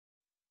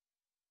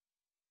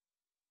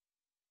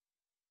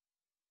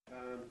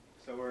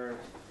So we're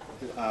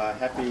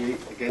happy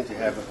again to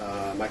have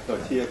Michael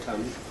Atiyah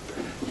come.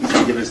 He's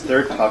going to give his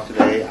third talk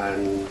today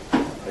on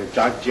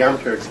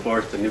Geometer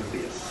explores the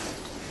nucleus.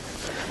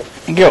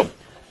 Thank you.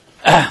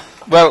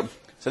 Well,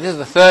 so this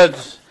is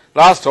the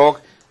last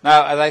talk.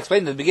 Now, as I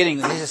explained at the beginning,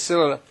 this is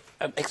still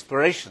an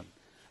exploration.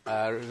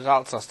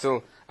 Results are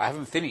still, I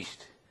haven't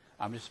finished.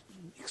 I'm just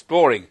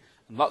exploring,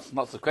 and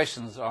lots of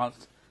questions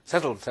aren't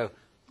settled. So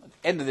at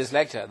the end of this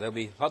lecture, there'll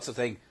be lots of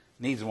things,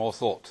 needs more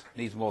thought,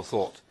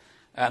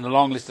 and a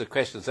long list of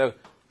questions. So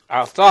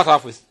I'll start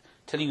off with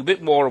telling you a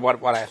bit more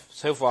about what I've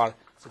so far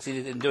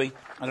succeeded in doing,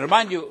 and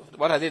remind you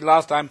what I did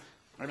last time.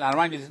 And I'll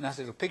remind you this nice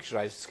little picture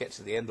I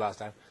sketched at the end last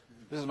time.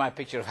 This is my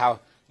picture of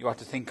how you ought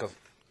to think of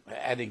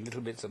adding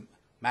little bits of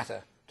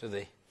matter to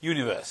the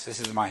universe. This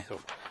is my sort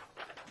of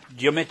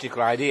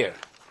geometrical idea.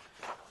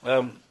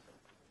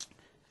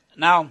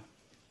 Now,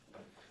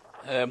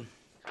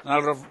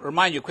 I'll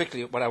remind you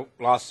quickly what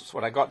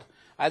I got.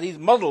 I had these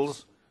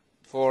models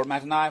for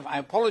matter. Now, I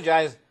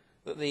apologize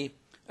that the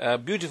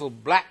beautiful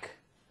black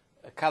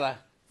color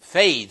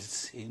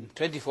fades in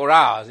 24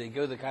 hours. It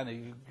goes a kind of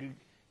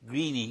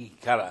greeny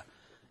color.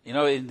 You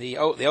know, in the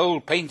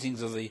old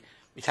paintings of the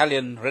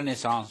Italian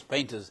Renaissance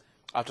painters,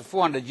 after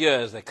 400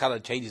 years, the color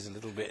changes a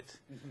little bit.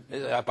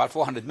 About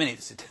 400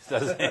 minutes it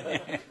does.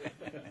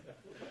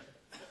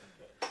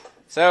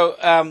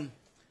 So,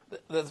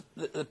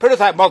 the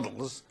prototype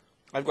models,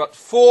 I've got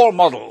 4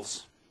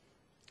 models,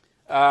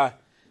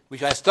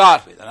 which I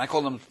start with, and I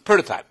call them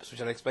prototypes, which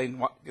I'll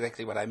explain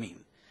exactly what I mean.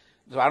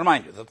 So I'll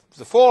remind you,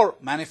 the 4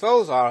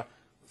 manifolds are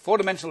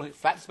 4-dimensional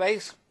flat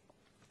space,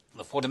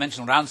 the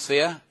 4-dimensional round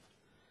sphere,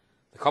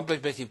 the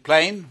complex projective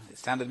plane, the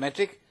standard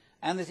metric,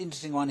 and this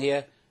interesting one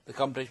here, the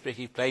complex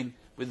projective plane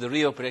with the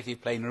real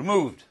projective plane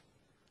removed.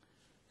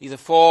 These are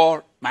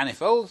 4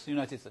 manifolds. You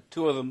notice that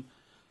 2 of them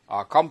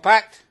are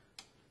compact,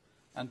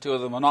 and 2 of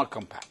them are not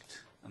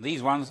compact. And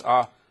these ones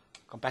are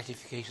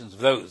compactifications of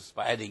those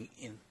by adding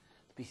in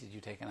the pieces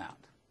you've taken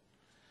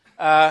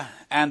out.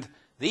 And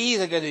these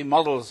are going to be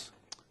models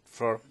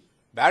for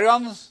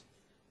baryons.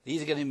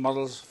 These are going to be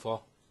models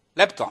for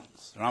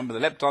leptons. Remember, the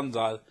leptons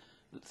are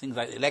things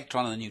like the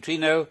electron and the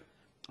neutrino,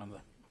 and the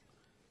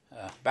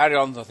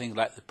baryons are things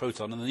like the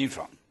proton and the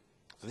neutron.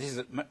 So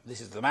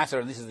this is the matter,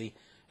 and this is the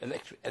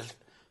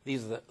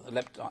these are the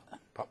lepton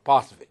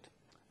part of it.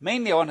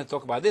 Mainly, I want to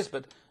talk about this,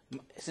 but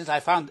since I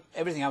found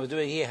everything I was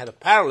doing here had a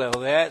parallel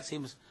there, it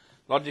seems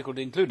logical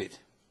to include it.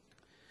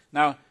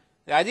 Now,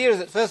 the idea is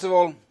that, first of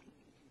all,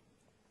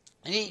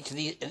 in each of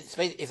these,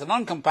 if the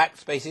non-compact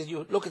spaces,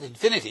 you look at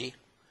infinity.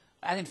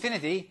 At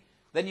infinity,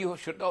 then you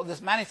should know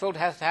this manifold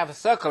has to have a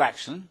circle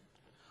action,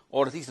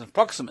 or at least an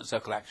approximate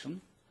circle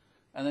action,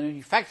 and then when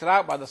you factor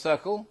out by the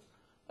circle,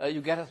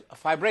 you get a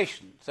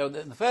fibration. So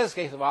in the first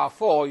case of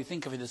R4, you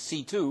think of it as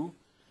C2,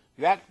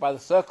 you act by the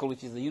circle,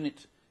 which is the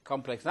unit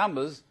complex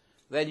numbers,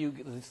 then you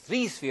get the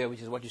 3-sphere,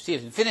 which is what you see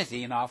at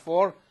infinity in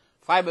R4,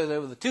 fibers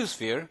over the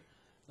 2-sphere,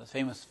 the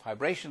famous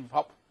fibration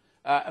hop.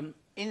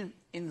 In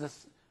the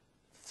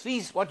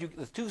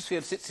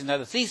 2-sphere sits inside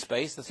the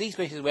 3-space. The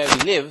 3-space is where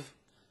we live,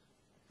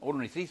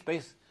 ordinary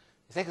 3-space.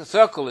 This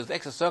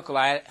extra circle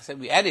I said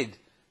we added,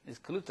 this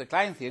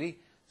Kaluza-Klein theory.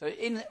 So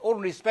in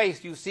ordinary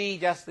space, you see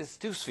just this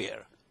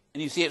 2-sphere,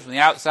 and you see it from the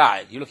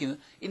outside. You're looking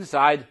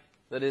inside,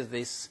 that is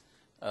this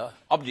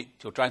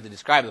object you're trying to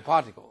describe, the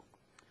particle.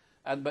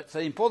 But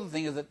the important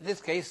thing is that in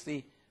this case,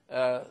 the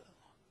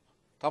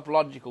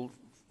topological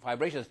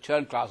vibration is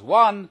Chern class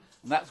 1, and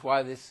that's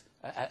why this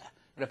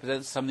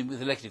represents something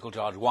with electrical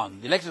charge 1.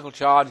 The electrical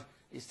charge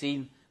is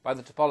seen by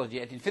the topology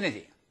at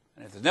infinity.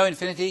 And if there's no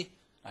infinity,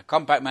 a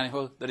compact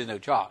manifold, there is no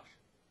charge.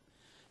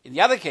 In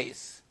the other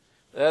case,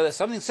 there's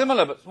something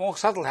similar but more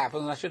subtle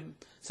happens, and I should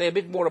say a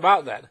bit more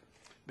about that.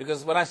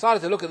 Because when I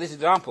started to look at this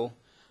example,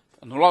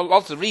 and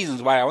lots of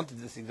reasons why I wanted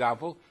this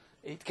example,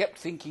 it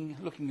kept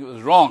looking it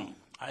was wrong.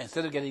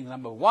 Instead of getting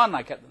number 1,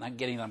 I kept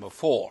getting number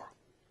 4.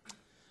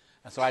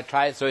 And so I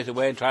tried, throw it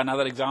away and try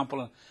another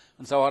example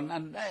and so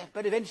on.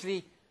 But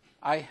eventually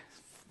I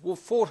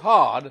fought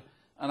hard,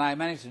 and I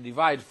managed to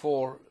divide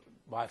 4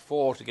 by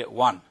 4 to get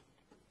 1.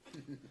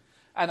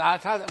 And I'll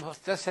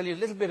just tell you a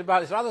little bit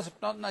about this.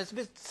 It's a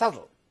bit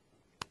subtle.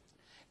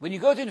 When you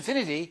go to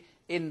infinity,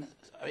 in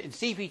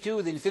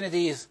CP2, the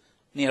infinity is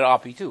near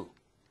RP2.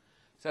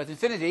 So at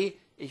infinity,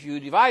 if you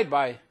divide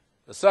by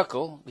the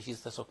circle, which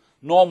is the sort of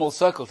normal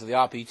circle to the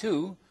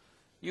RP2,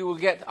 you will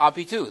get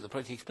RP2, the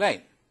projective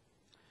plane.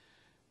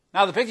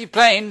 Now, the projective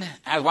plane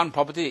has one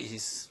property. It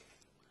is,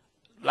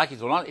 like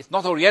it or not, it's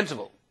not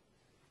orientable.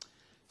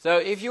 So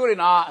if you were in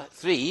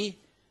R3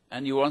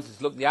 and you wanted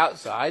to look the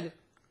outside,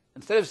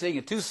 instead of seeing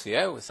a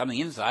 2-sphere with something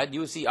inside,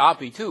 you would see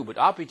RP2. But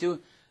RP2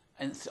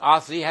 and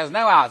R3 has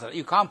no outside.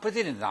 You can't put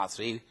it in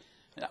R3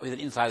 with an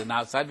inside and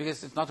outside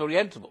because it's not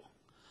orientable.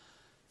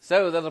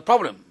 So there's a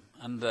problem.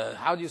 And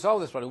how do you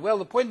solve this problem? Well,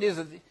 the point is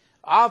that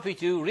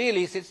RP2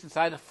 really sits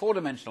inside a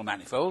 4-dimensional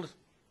manifold.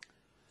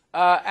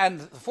 And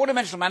the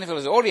 4-dimensional manifold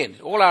is oriented.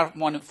 All our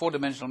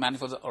 4-dimensional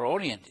manifolds are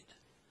oriented.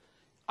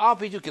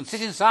 RP2 can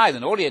sit inside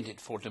an oriented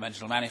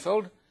 4-dimensional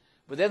manifold,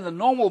 but then the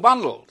normal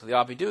bundle to the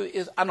RP2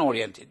 is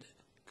unoriented,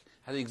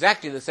 has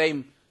exactly the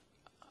same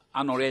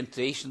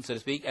unorientation, so to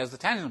speak, as the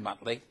tangent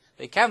bundle.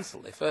 They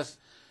cancel.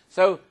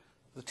 So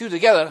the two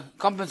together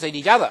compensate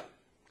each other.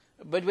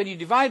 But when you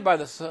divide by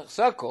the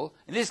circle,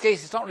 in this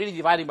case it's not really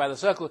dividing by the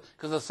circle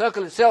because the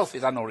circle itself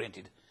is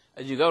unoriented.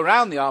 As you go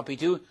around the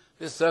RP2,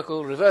 this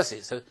circle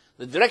reverses. So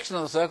the direction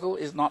of the circle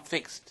is not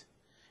fixed.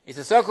 It's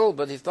a circle,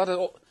 but it's not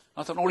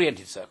an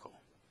oriented circle.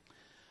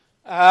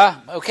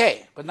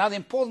 Okay, but now the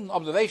important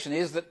observation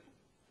is that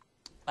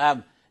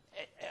that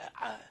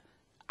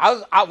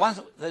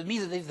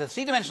means that the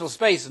three-dimensional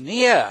space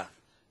near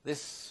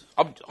this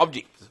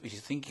object, which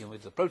is thinking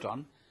with the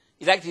proton,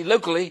 is actually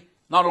locally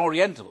not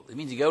orientable. It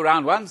means you go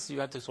around once,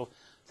 you have to sort of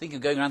think of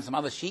going around some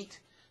other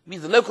sheet. It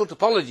means the local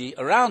topology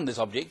around this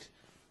object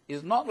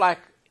is not like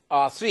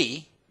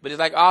R3, but it's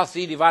like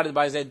R3 divided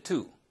by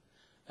Z2.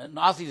 And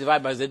R3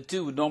 divided by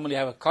Z2 would normally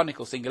have a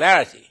conical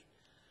singularity.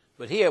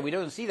 But here we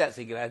don't see that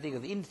singularity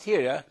because the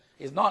interior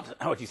is not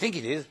what you think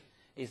it is.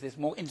 It's this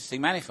more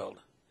interesting manifold.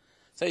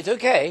 So it's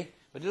okay,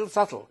 but a little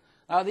subtle.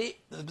 Now the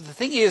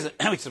thing is,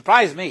 which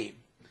surprised me,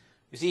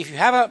 you see, if you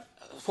have a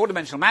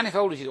four-dimensional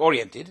manifold which is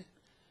oriented,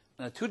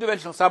 and a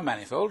two-dimensional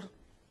submanifold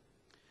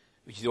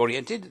which is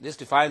oriented, this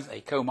defines a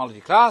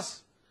cohomology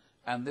class,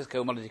 and this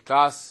cohomology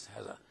class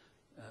has a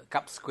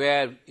cup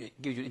square,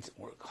 it gives you,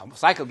 or a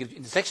cycle gives you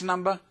intersection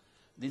number,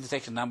 the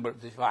intersection number is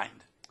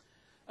defined.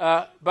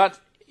 But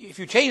if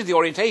you change the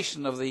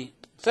orientation of the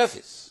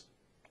surface,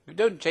 you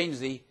don't change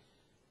the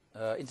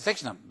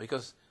intersection number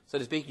because, so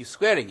to speak, you're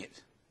squaring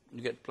it.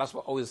 You get plus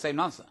always the same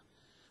answer.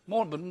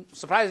 More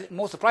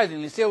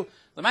surprisingly still,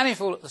 the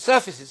manifold, the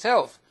surface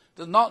itself,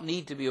 does not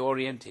need to be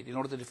oriented in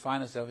order to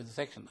define a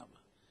self-intersection number.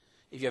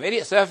 If you have any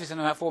surface in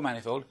a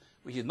four-manifold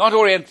which is not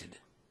oriented,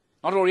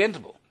 not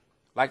orientable,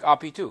 like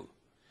RP2,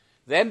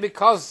 then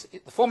because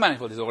the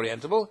four-manifold is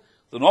orientable,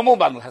 the normal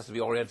bundle has to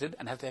be oriented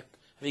and has to have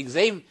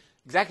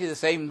exactly the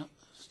same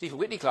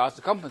Stiefel-Whitney class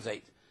to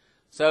compensate.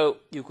 So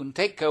you can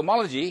take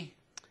cohomology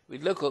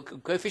with local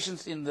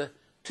coefficients in the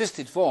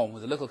twisted form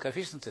with the local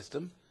coefficient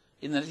system,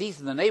 at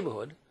least in the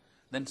neighborhood,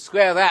 then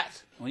square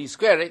that. When you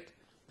square it,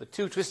 the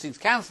two twistings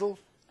cancel,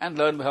 and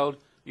lo and behold,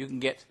 you can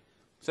get...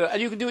 So,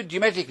 and you can do it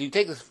geometrically. You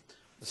take the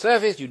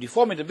surface, you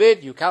deform it a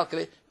bit, you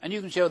calculate, and you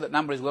can show that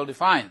number is well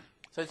defined.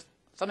 So it's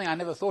something I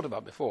never thought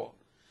about before.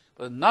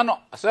 But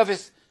a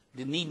surface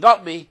need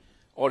not be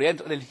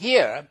oriental. And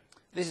here,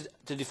 this is,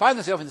 to define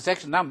the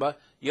self-intersection number,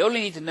 you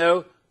only need to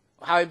know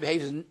how it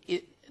behaves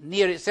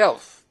near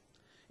itself.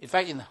 In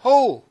fact, in the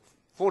whole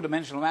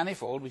four-dimensional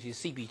manifold, which is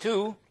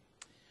CP2,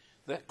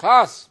 the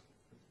class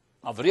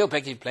of the real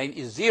perspective plane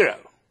is 0,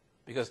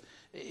 because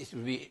it's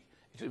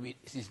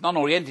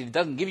non-oriented. It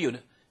doesn't give you an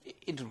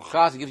integral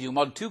class. It gives you a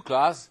mod 2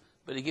 class,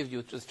 but it gives you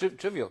a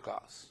trivial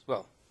class.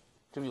 Well,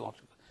 trivial.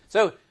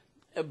 So,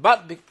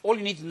 but all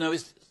you need to know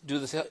is do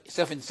the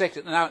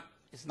self-intersection. Now,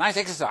 it's a nice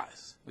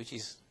exercise, which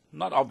is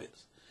not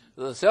obvious.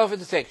 So the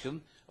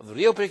self-intersection of the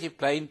real perspective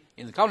plane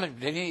in the complex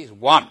plane is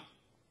 1.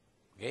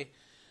 Okay.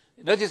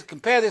 Notice,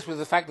 compare this with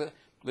the fact that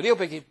the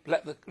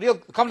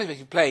complex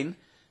perspective plane,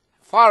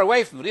 far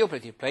away from the real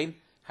perspective plane,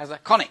 has a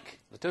conic,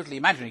 the totally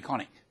imaginary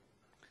conic.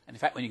 And in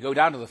fact, when you go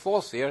down to the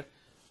fourth sphere,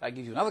 that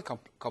gives you another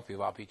copy of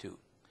RP2.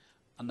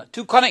 And the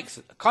two conics,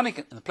 a conic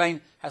in the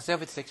plane has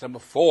self-intersection number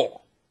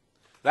 4.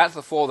 That's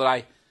the 4 that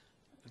I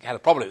had a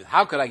problem with.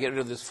 How could I get rid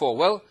of this 4?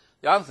 Well,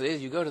 the answer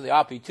is you go to the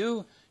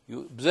RP2,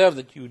 you observe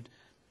that you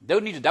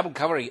don't need to double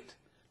cover it.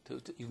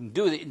 You can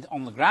do it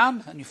on the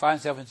ground, and you find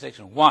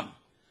self-intersection 1.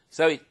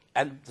 So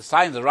and the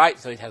signs are right,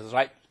 so it has the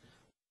right.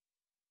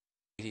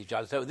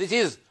 So this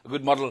is a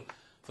good model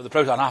for the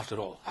proton after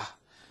all.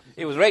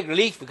 It was a great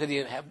relief because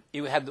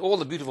you had all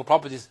the beautiful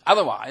properties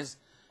otherwise,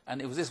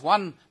 and it was this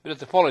one bit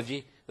of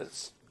topology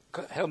that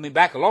held me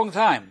back a long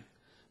time.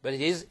 But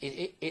it's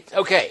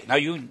okay. Now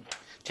you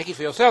check it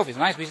for yourself. It's a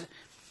nice piece of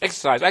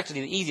exercise.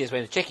 Actually, the easiest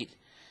way to check it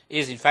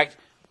is, in fact,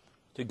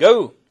 to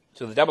go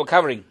to the double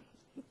covering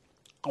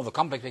of the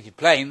complex perspective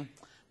plane,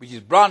 which is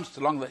branched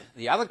along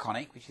the other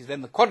conic, which is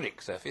then the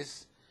quadric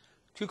surface,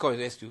 2 cross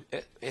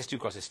S2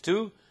 cross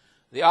S2.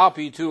 The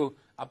RP2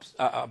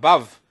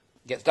 above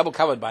gets double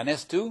covered by an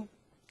S2,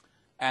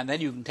 and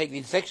then you can take the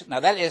intersection. Now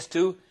that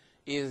S2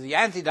 is the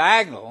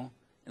anti-diagonal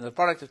in the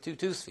product of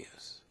two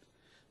spheres.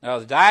 Now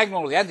the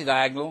diagonal or the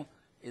anti-diagonal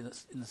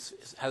has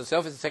a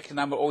self-intersection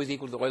number always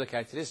equal to the Euler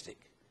characteristic.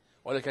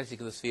 Euler characteristic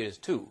of the sphere is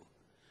 2.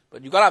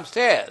 But you got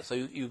upstairs, so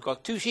you've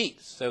got 2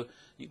 sheets. So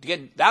to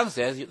get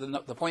downstairs,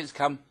 the points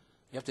come,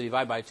 you have to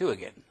divide by 2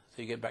 again,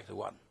 so you get back to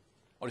 1.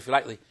 Or if you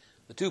like,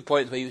 the 2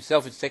 points where you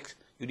self-intersect,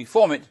 you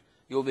deform it,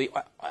 you'll be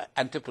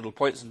antipodal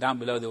points, and down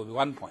below there will be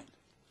 1 point.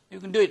 You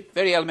can do it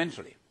very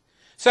elementarily.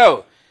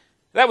 So,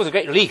 that was a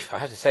great relief, I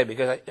have to say,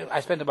 because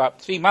I spent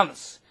about 3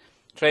 months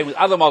trying with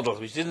other models,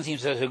 which didn't seem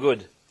so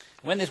good.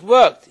 When this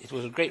worked, it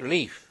was a great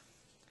relief.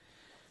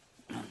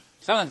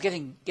 Sometimes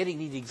getting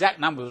these exact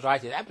numbers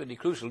right is absolutely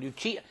crucial. You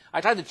cheat. I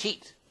tried to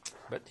cheat,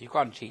 but you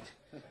can't cheat.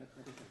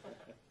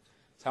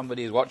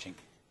 Somebody is watching.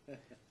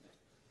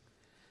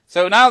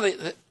 So now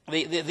the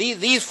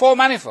these four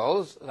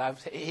manifolds that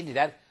I've hinted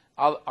at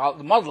are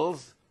the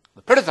models,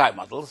 the prototype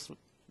models,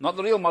 not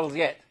the real models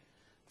yet,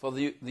 for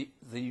the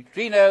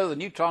neutrino, the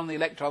neutron, the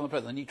electron, the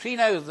proton. The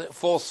neutrino is the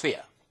fourth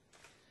sphere.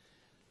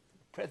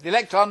 The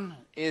electron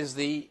is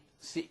the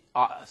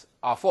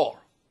R4.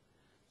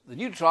 The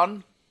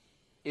neutron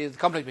is the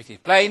complex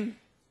objective plane,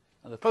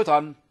 and the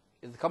proton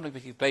is the complex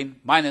objective plane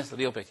minus the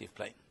real objective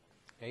plane.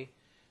 Okay?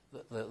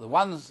 The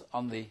ones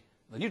on the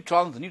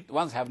neutrons, the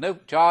ones have no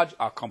charge,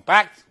 are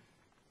compact.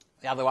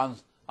 The other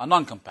ones are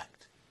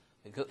non-compact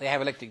because they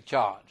have electric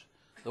charge.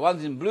 The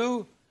ones in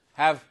blue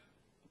have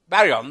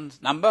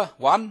baryons, number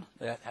 1.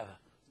 They have a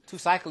 2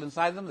 cycle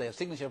inside them. They have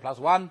signature plus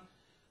 1.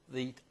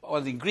 The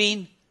ones in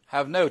green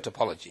have no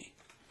topology.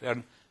 They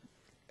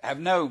have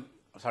no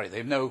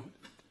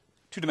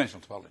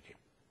two-dimensional topology.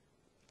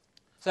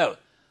 So,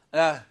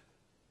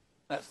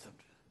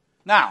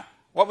 now,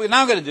 what we're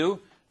now going to do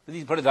with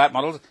these prototype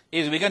models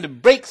is we're going to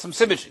break some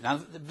symmetry. Now,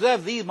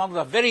 observe these models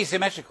are very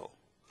symmetrical.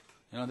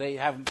 You know, they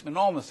have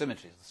enormous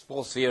symmetries. The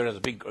fourth sphere has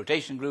a big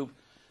rotation group.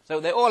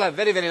 So they all have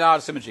very, very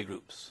large symmetry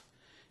groups.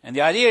 And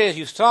the idea is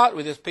you start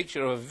with this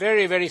picture of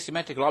very, very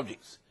symmetrical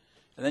objects,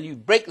 and then you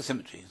break the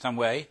symmetry in some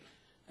way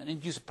and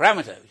introduce a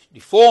parameter which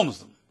deforms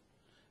them.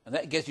 And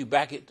that gets you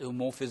back into a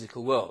more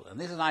physical world. And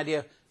this is an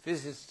idea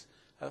physicists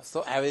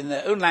have in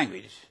their own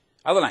language,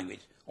 other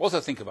language, also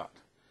think about.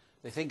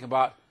 They think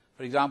about,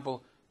 for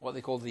example, what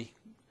they call the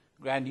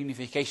grand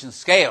unification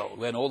scale,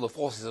 when all the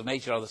forces of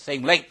nature are the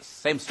same lengths,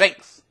 same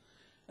strengths.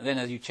 And then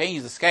as you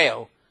change the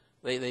scale,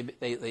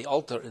 they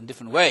alter in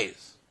different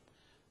ways.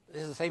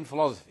 This is the same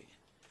philosophy.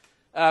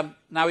 Now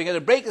we're going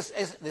to break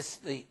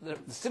the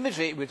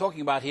symmetry we're talking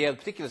about here, the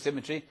particular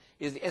symmetry,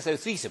 is the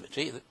SO3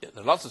 symmetry. There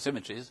are lots of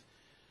symmetries.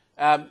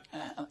 And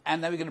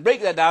then we're going to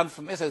break that down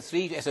from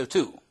SO3 to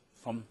SO2,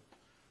 from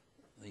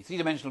the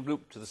three-dimensional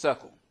group to the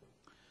circle.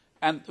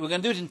 And we're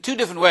going to do it in two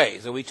different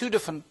ways.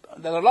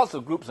 There are lots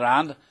of groups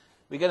around.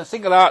 We're going to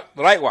single out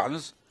the right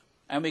ones,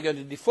 and we're going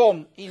to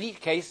deform, in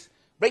each case,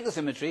 break the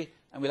symmetry,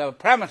 and we'll have a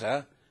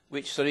parameter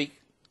which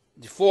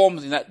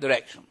deforms in that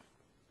direction.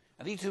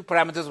 And these two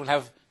parameters will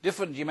have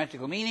different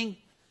geometrical meaning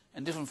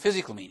and different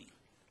physical meaning.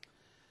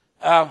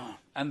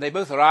 And they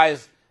both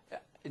arise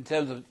in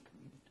terms of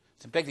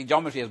symplectic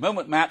geometry as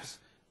moment maps,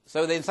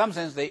 so that in some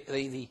sense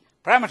the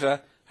parameter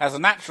has a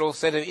natural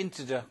set of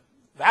integer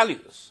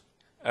values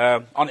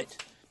on it,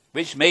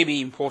 which may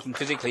be important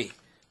physically.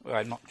 Well,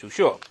 I'm not too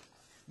sure.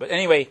 But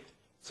anyway,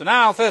 so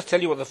now I'll first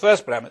tell you what the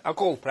first parameter, I'll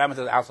call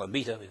parameters alpha and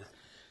beta,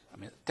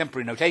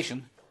 temporary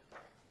notation.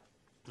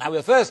 Now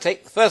we'll first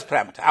take the first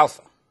parameter,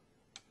 alpha.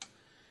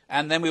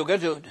 And then we're going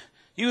to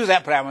use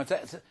that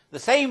parameter. The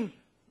same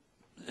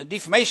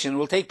deformation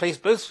will take place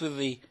both with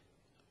the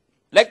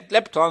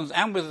leptons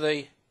and with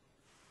the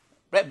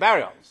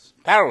baryons,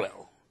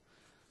 parallel.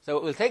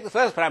 So we'll take the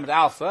first parameter,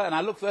 alpha, and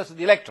I'll look first at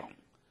the electron.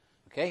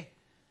 Okay?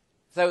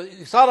 So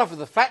you start off with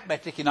the flat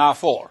metric in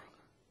R4.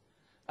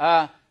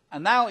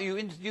 And now you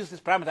introduce this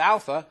parameter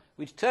alpha,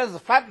 which turns the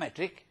flat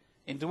metric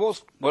into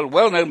what's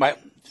well known by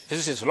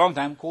physicists for a long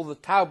time, called the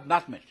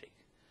Taub-Nut metric.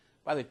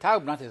 By the way,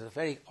 Taub-Nut is a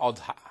very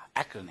odd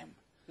acronym,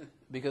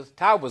 because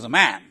Taub was a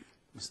man,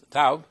 Mr.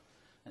 Taub,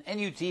 and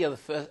NUT are the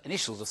first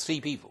initials of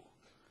 3 people.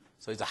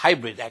 So it's a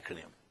hybrid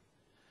acronym.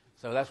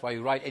 So that's why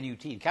you write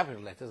NUT in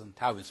capital letters and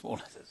Taub in small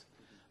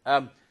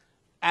letters.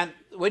 And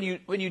when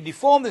you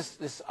deform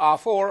this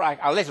R4,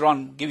 I'll later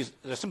on give you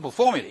a simple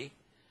formulae.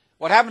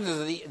 What happens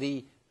is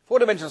the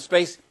four-dimensional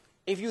space,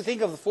 if you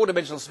think of the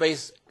four-dimensional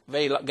space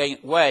going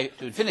way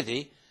to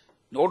infinity,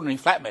 an ordinary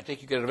flat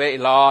metric, you get a very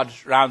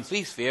large round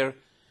 3-sphere,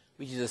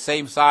 which is the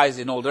same size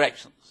in all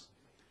directions.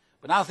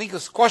 But now think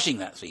of squashing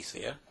that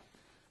 3-sphere,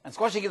 and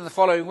squashing it in the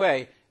following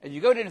way. As you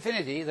go to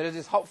infinity, there is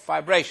this Hopf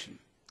vibration,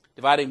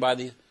 dividing by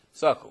the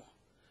circle.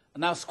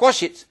 And now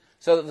squash it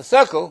so that the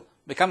circle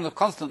becomes of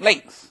constant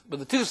length, but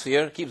the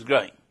 2-sphere keeps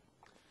growing.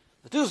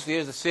 The 2-sphere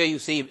is the sphere you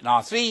see in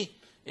R3.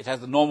 It has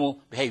the normal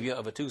behavior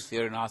of a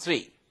 2-sphere in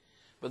R3.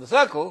 But the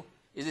circle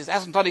is this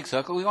asymptotic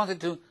circle. We want it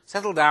to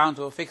settle down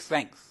to a fixed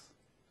length.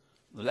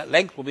 The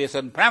length will be a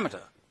certain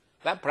parameter.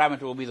 That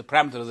parameter will be the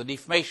parameter of the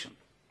deformation.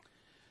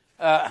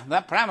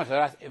 That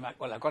parameter,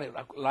 well, I got it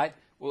right.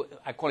 Well,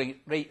 I call it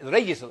the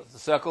radius of the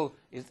circle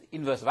is the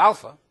inverse of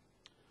alpha.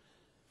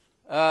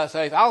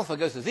 So if alpha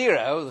goes to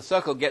 0, the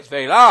circle gets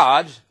very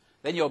large.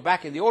 Then you're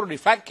back in the ordinary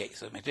flat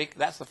case of metric.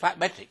 That's the flat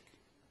metric.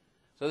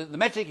 So the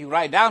metric you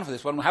write down for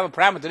this one will have a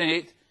parameter in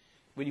it.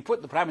 When you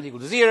put the parameter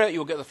equal to 0,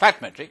 you'll get the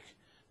flat metric.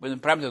 When the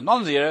parameter is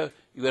non-zero,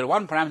 you get a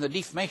one-parameter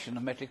deformation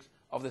of metrics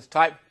of this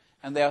type,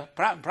 and they are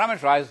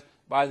parameterized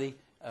by the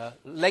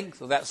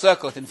length of that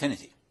circle at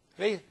infinity.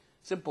 Very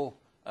simple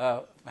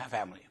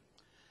family.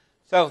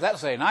 So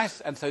that's very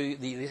nice. And so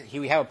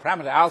here we have a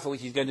parameter alpha,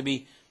 which is going to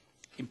be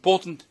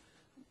important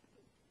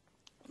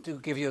to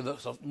give you the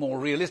sort of more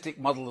realistic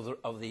model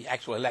of the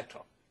actual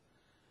electron.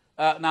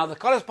 Now, the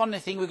corresponding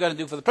thing we're going to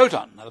do for the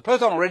proton. Now, the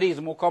proton already is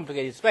a more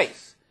complicated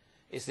space.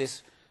 It's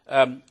this,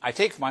 I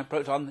take for my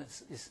proton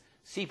this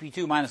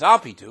CP2 minus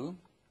RP2,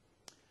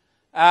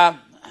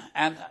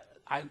 and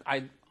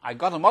I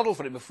got a model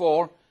for it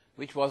before,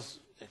 which was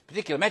a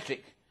particular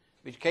metric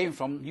which came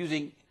from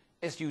using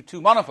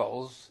SU2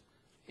 monopoles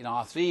in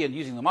R3 and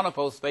using the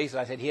monopole space.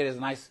 I said here is a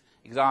nice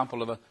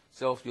example of a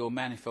self-dual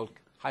manifold,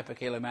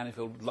 hyperkähler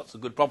manifold with lots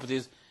of good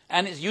properties,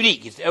 and it's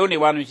unique. It's the only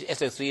one which is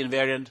SO3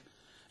 invariant,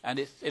 and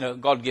it's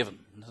God-given.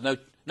 There's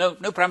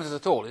no parameters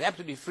at all. It's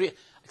absolutely free,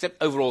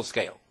 except overall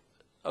scale.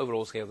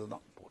 Overall scale is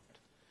not important.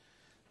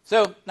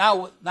 So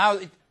now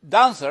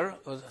Dancer,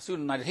 was a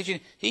student of Hitchin,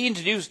 he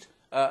introduced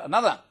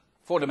another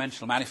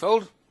four-dimensional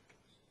manifold,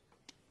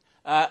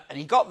 and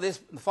he got this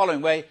in the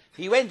following way.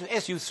 He went to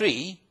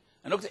SU3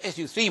 and looked at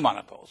SU3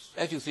 monopoles.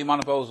 SU3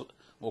 monopoles,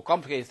 more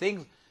complicated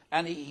things,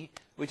 and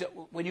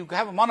when you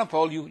have a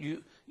monopole,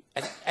 you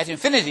at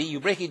infinity, you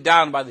break it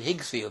down by the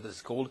Higgs field, as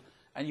it's called,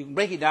 and you can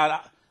break it down.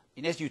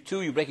 In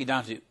SU2, you break it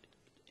down to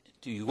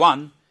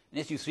U1.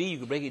 In SU3, you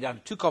can break it down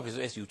to two copies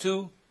of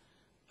SU2,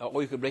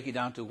 or you can break it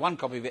down to one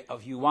copy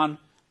of U1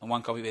 and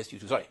one copy of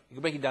SU2. Sorry, you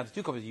can break it down to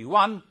two copies of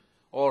U1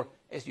 or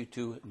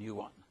SU2 and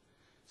U1.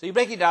 So you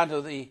break it down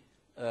to the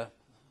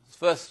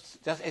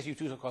first, just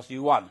SU2 across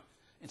U1,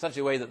 in such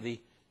a way that the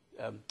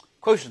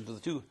quotient of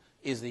the two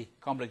is the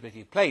complex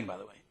plane, by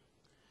the way.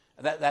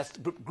 And that's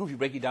the group you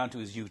break it down to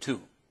is U2.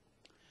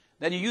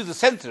 Then you use the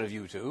center of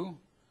U2,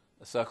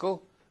 the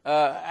circle,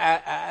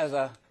 as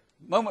a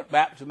moment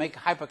map to make a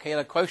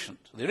hyperkähler quotient.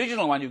 The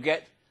original one you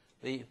get,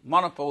 the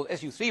monopole,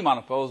 SU3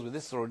 monopoles with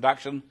this sort of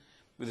reduction,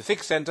 with a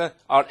fixed center,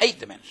 are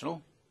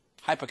 8-dimensional,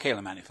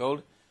 hyperkähler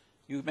manifold.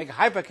 You make a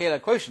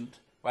hyperkähler quotient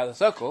by the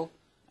circle,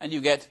 and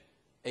you get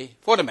a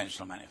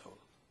 4-dimensional manifold.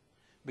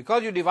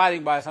 Because you're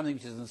dividing by something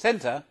which is in the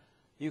center,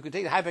 you can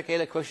take the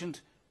hyperkähler quotient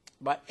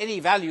by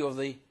any value of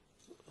the,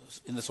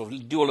 in the sort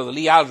of dual of the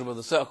Lie algebra of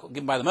the circle,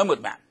 given by the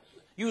moment map.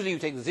 Usually you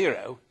take the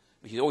 0,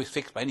 which is always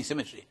fixed by any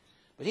symmetry.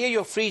 But here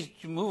you're free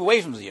to move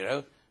away from 0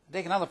 and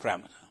take another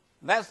parameter.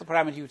 And that's the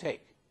parameter you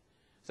take.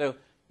 So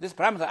this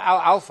parameter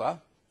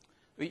alpha,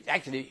 which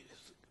actually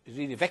is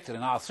really a vector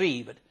in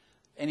R3, but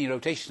any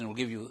rotation will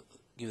give you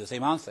the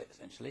same answer,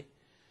 essentially.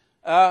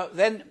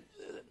 Then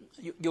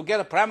you'll get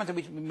a parameter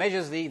which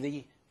measures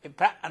the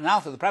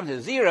alpha, the parameter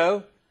is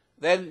 0,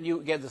 then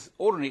you get this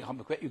ordinary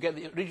complex, you get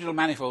the original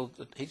manifold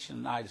that Hitchin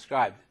and I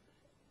described,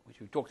 which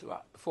we talked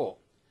about before.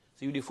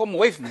 So you deform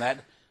away from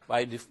that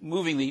by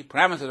moving the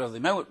parameter of the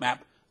moment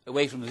map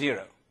away from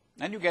 0.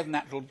 And you get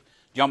natural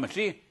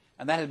geometry,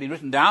 and that has been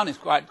written down. It's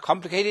quite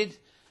complicated.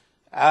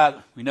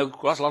 We know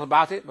quite a lot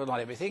about it, but not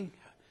everything.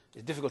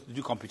 It's difficult to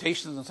do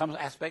computations in some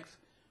aspects.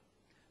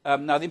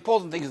 Now, the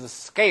important thing is the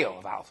scale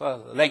of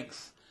alpha, the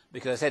length,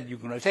 because I said you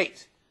can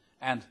rotate.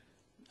 And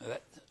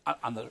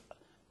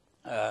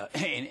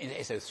in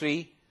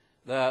SO3,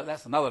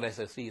 that's another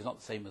SO3, is not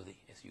the same as the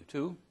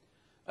SU2.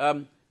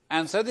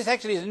 And so this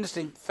actually is an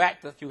interesting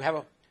fact that you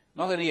have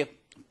not only a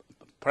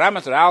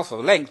parameter alpha,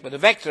 the length, but a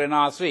vector in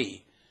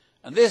R3.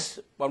 And this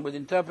one would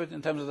interpret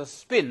in terms of the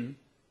spin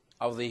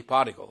of the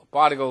particle. The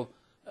particle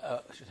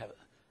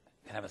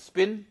can have a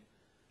spin,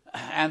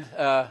 and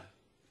the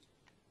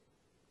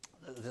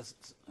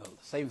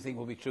same thing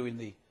will be true in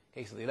the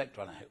case of the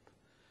electron, I hope.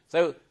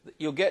 So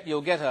you'll get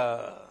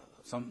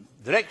some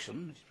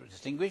direction, which is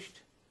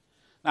distinguished.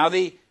 Now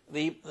the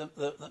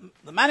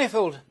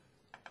manifold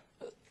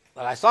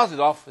that I started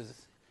off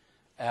with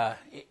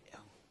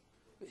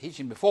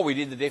Hitchin before we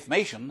did the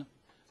deformation,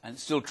 and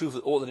it's still true for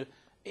all the.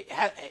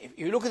 If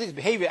you look at its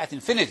behavior at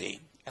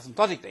infinity,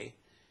 asymptotically,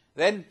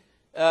 then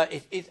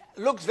it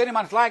looks very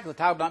much like the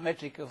Taub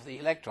metric of the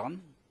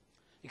electron,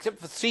 except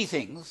for three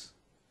things.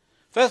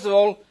 First of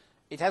all,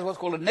 it has what's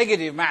called a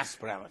negative mass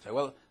parameter.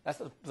 Well, that's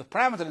the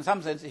parameter in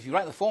some sense. If you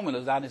write the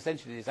formulas down,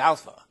 essentially it's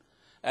alpha,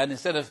 and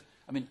instead of,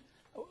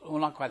 well,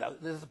 not quite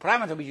that. There's a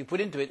parameter which you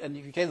put into it, and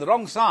if you change the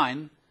wrong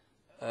sign,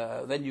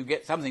 then you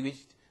get something which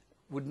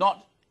would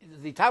not.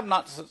 The Taub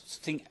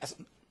thing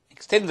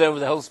extends over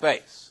the whole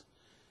space.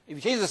 If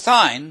you change the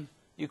sign,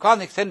 you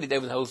can't extend it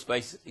over the whole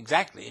space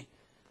exactly,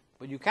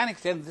 but you can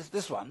extend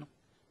this one,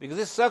 because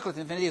this circle at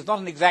infinity is not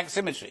an exact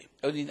symmetry,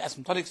 only an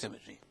asymptotic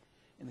symmetry.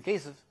 In the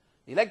case of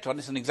the electron,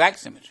 it's an exact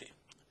symmetry.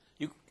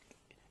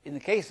 In the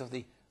case of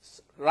the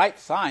right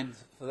sign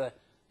for the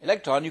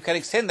electron, you can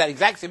extend that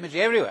exact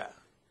symmetry everywhere.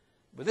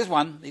 But this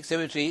one, the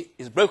symmetry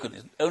is broken.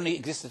 It only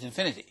exists at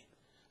infinity.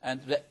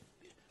 But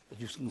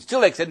you can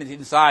still extend it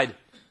inside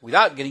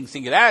without getting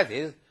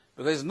singularities,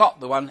 because it's not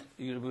the one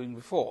you were doing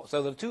before.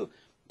 So the two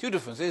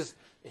differences: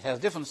 it has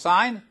different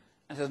sign,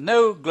 and it has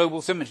no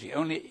global symmetry,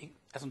 only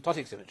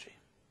asymptotic symmetry.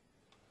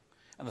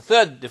 And the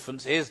third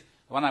difference is,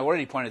 the one I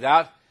already pointed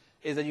out,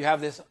 is that you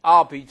have this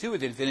RP2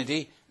 at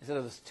infinity. Instead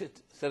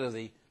of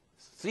the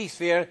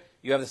three-sphere,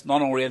 you have this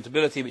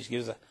non-orientability, which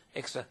gives an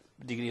extra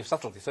degree of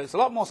subtlety. So it's a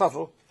lot more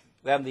subtle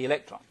than the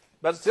electron.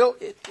 But still,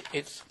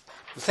 it's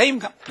the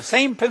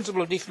same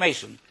principle of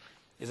deformation.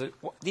 Is a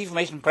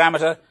deformation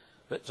parameter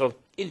that sort of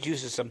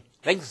introduces some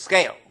length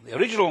scale. The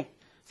original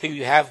thing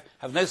you have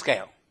no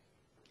scale.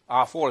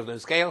 R4 has no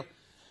scale.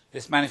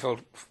 This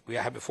manifold we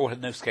had before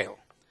had no scale.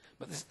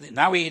 But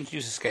now we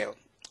introduce a scale.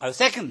 The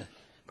second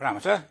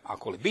parameter, I'll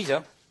call it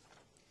beta,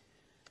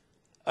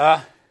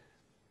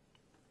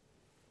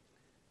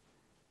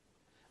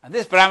 And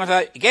this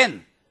parameter,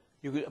 again,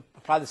 you could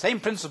apply the same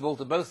principle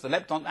to both the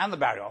leptons and the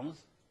baryons.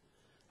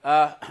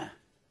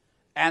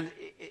 And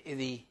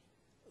the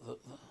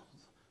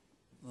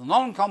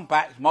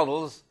non-compact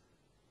models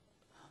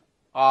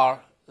are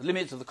the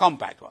limits of the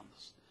compact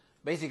ones.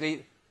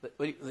 Basically,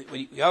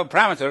 when you have a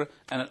parameter,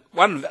 and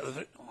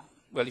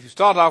if you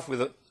start off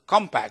with a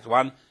compact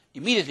one,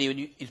 immediately when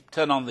you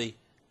turn on the,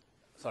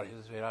 sorry,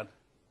 this way around,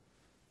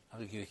 I'll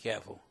be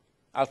careful.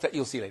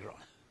 You'll see later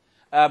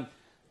on.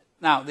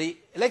 Now, the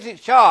electric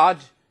charge,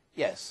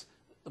 yes.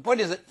 The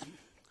point is that,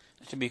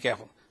 I should be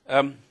careful.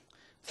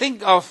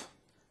 Think of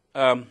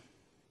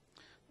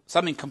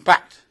something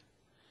compact,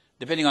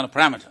 depending on a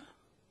parameter.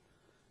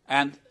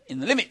 And in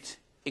the limit,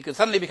 it could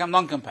suddenly become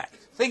non-compact.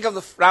 Think of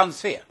the round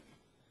sphere.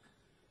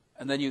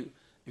 And then if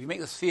you make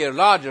the sphere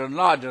larger and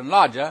larger and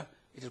larger,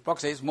 it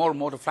approximates more and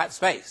more to flat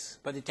space.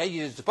 But it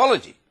changes its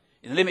topology.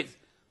 In the limit,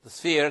 the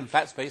sphere and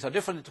flat space are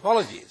different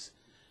topologies.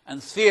 And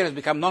the sphere has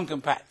become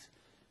non-compact.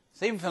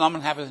 Same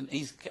phenomenon happens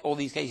in all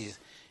these cases.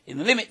 In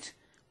the limit,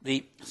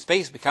 the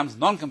space becomes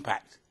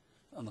non-compact.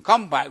 And the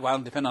compact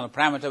one depends on a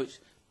parameter which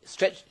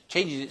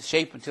changes its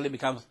shape until it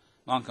becomes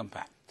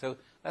non-compact. So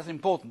that's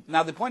important.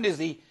 Now the point is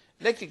the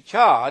electric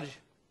charge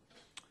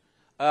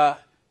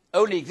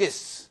only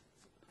exists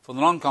for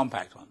the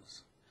non-compact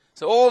ones.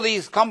 So all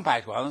these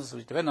compact ones,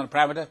 which depend on a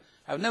parameter,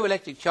 have no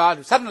electric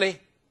charge. Suddenly,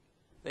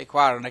 they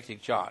acquire an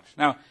electric charge.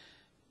 Now,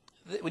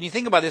 when you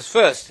think about this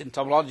first in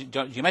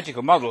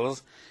geometrical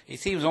models, it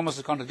seems almost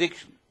a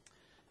contradiction.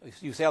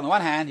 You say on the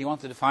one hand, you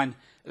want to define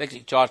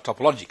electric charge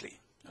topologically,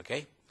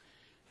 okay?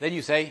 Then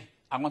you say,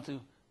 I want to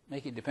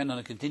make it depend on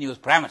a continuous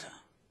parameter.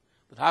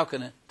 But how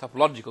can a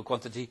topological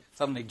quantity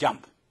suddenly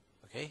jump,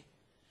 okay?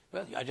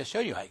 Well, I just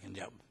showed you how it can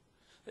jump.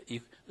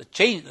 The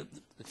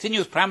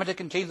continuous parameter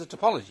can change the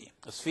topology.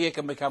 A sphere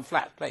can become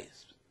flat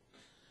placed.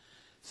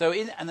 So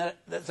in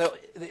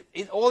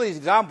all these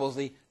examples,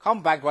 the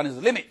compact one is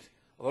the limit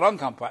of the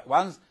non-compact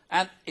ones,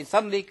 and it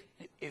suddenly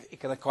it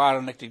can acquire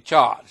an electric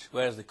charge,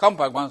 whereas the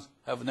compact ones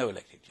have no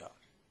electric charge.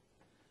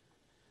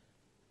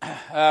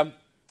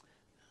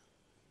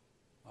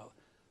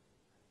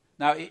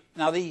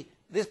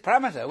 This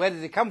parameter, where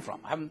did it come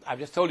from? I've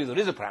just told you there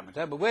is a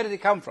parameter, but where did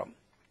it come from?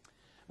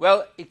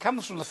 Well, it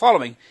comes from the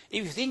following.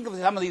 If you think of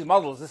some of these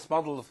models, this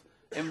model of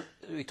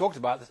we talked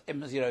about, this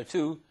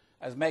M02,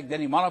 as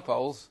magnetic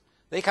monopoles,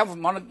 they come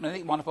from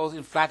magnetic monopoles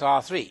in flat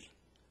R3.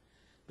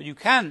 But you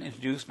can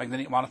introduce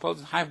magnetic monopoles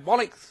in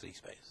hyperbolic 3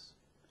 space.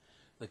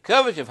 The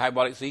curvature of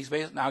hyperbolic 3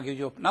 space now gives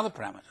you another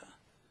parameter,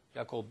 which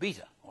I call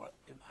beta, or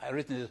I've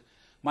written it as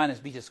minus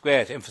beta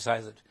squared to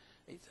emphasize that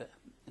it's a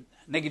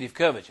negative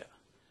curvature.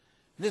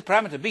 This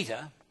parameter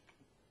beta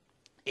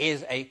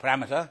is a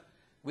parameter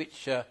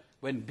which,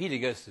 when beta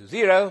goes to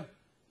 0,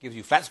 gives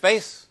you flat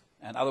space,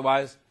 and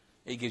otherwise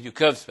it gives you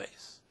curved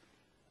space.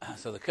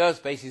 So the curved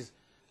space is,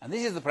 and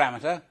this is the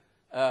parameter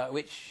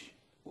which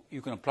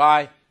you can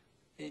apply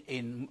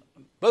in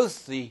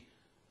both the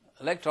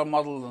electron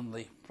model and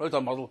the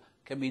proton model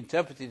can be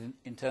interpreted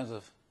in terms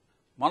of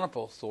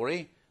monopole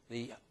story.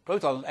 The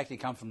proton actually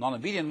comes from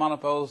non-abelian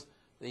monopoles,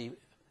 the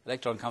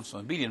electron comes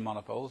from abelian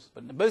monopoles,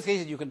 but in both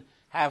cases you can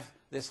have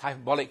this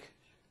hyperbolic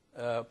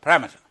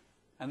parameter.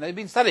 And they've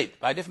been studied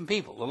by different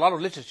people, a lot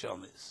of literature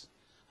on this.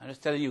 I'm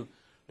just telling you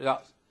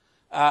results.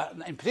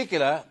 In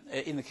particular,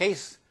 in the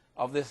case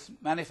of this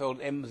manifold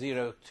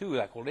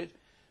M02, I called it,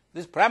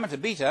 this parameter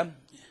beta,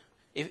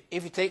 if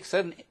you take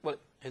certain, well, it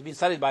has been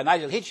studied by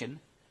Nigel Hitchin,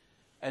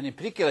 and in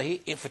particular,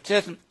 if a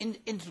certain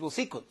integral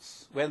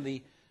sequence, when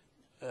the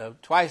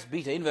twice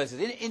beta inverse is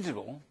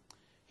integral,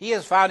 he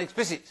has found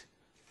explicit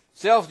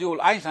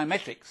self-dual Einstein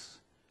metrics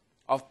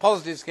of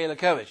positive scalar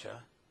curvature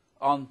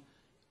on,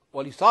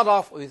 well, you start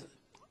off with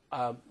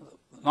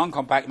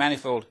non-compact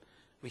manifold,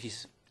 which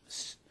is,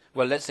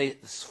 well, let's say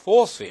this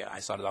 4 sphere I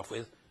started off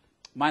with,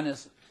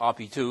 minus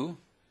RP2.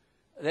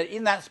 Then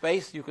in that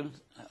space, you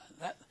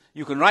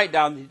can write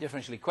down the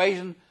differential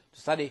equation to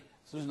study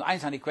solution of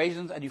Einstein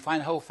equations, and you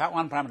find a whole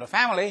one-parameter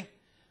family,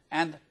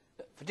 and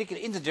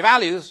particular integer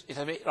values is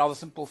a rather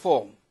simple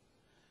form.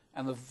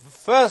 And the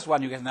first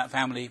one you get in that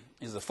family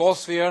is the 4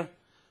 sphere.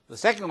 The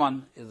second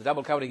one is the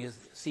double covering is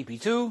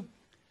CP2,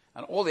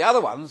 and all the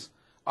other ones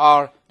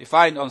are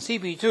defined on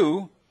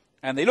CP2,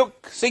 and they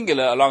look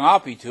singular along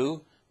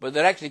RP2, but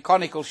they're actually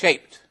conical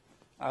shaped.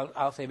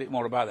 I'll say a bit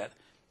more about that.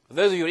 For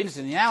those of you who are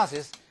interested in the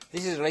analysis,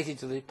 this is related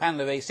to the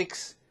Pan-Lavey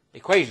 6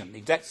 equation.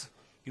 You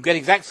get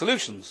exact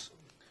solutions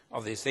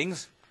of these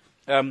things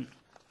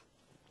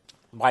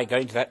by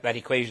going to that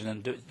equation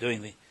and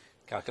doing the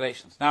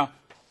calculations. Now,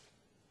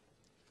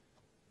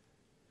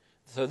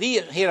 so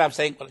here I'm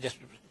saying, well, just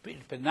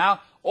repeat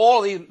now,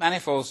 all these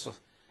manifolds,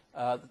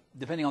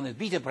 depending on the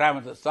beta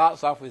parameter that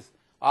starts off with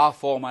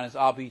R4 minus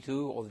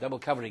RP2, or the double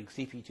covering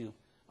CP2,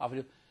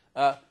 RP2,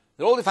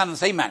 they're all defined in the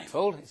same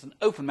manifold. It's an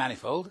open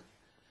manifold.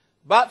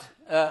 But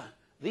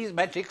these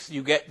metrics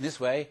you get in this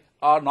way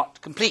are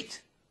not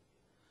complete.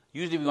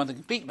 Usually we want a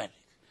complete metric.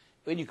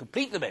 When you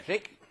complete the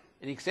metric,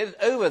 it extends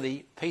over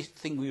the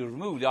thing we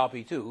removed,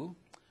 RP2,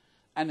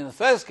 and in the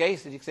first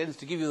case it extends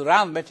to give you the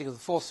round metric of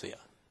the 4th sphere.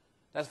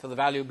 That's for the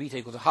value of beta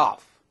equals a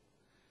half.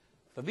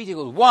 For beta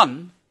equals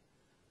 1,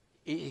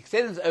 it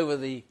extends over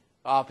the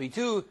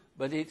RP2,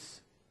 but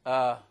it's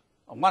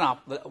one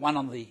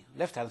on the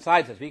left-hand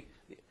side, so to speak,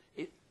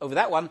 over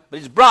that one, but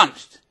it's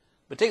branched.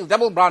 But take the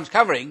double branch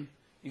covering,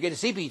 you get a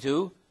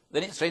CP2,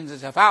 then it straightens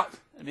itself out,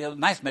 and we have a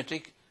nice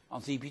metric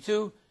on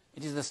CP2.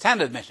 It is the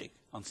standard metric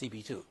on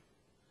CP2.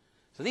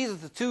 So these are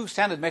the two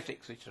standard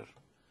metrics which are,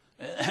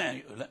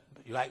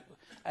 you like.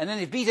 And then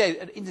if beta is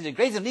an integer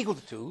greater than or equal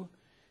to 2,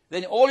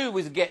 then all you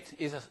always get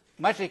is a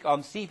metric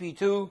on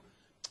CP2,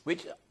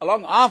 which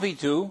along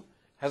RP2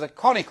 has a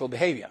conical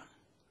behavior.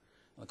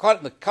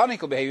 The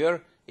conical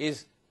behavior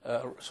is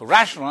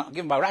rational,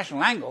 given by a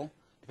rational angle,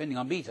 depending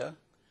on beta,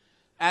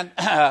 and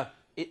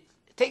it's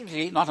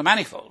technically not a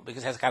manifold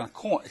because it has a kind of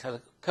it has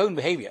a cone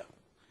behavior.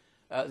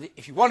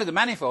 If you wanted a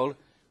manifold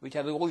which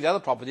had all the other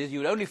properties, you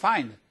would only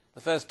find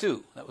the first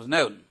two that was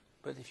known.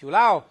 But if you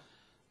allow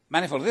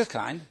manifold of this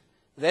kind,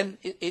 then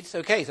it's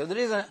okay. So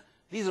these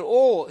are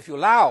all, if you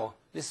allow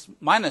this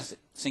minus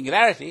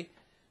singularity,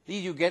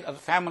 these you get a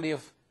family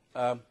of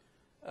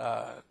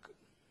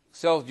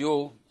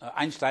self-dual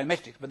Einstein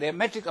metrics, but they're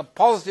metrics of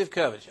positive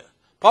curvature,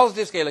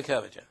 positive scalar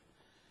curvature.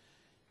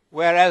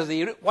 Whereas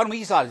the one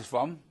we started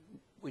from,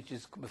 which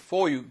is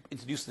before you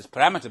introduce this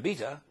parameter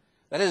beta,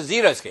 that has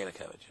zero scalar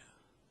curvature.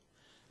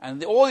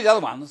 And all these other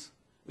ones,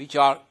 which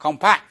are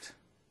compact,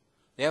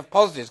 they have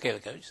positive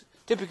scalar curvature.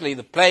 Typically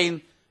the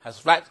plane has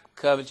flat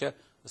curvature,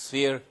 the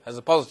sphere has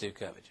a positive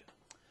curvature.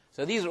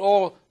 So these are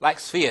all like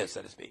spheres,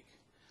 so to speak.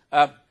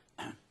 So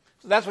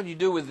that's what you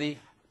do with the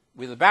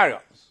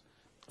baryons.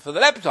 For the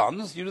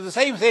leptons, you do the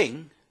same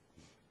thing.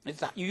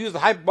 You use the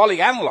hyperbolic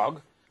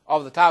analog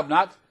of the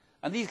Taub-Nut,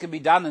 and these can be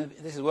done, and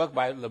this is work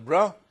by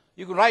Lebrun.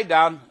 You can write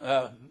down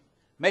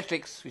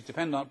metrics which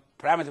depend on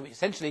parameter which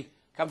essentially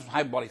comes from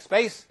hyperbolic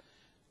space.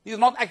 These are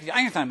not actually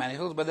Einstein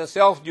manifolds, but they're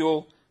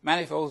self-dual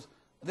manifolds,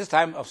 this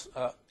time of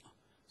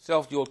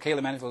self-dual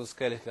Kähler manifolds,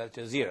 scalar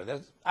curvature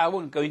 0. I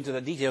won't go into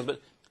the details,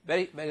 but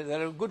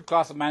they're a good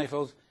class of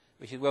manifolds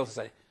which is well to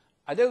study.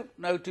 I don't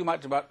know too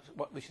much about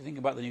what we should think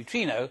about the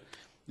neutrino.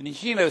 The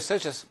neutrino is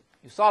such as,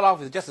 you start off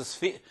with just a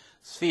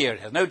sphere. It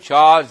has no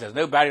charge, there's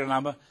no baryon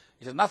number,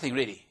 it has nothing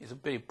really. It's a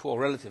pretty poor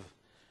relative.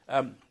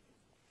 And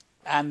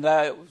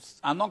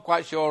I'm not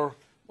quite sure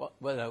what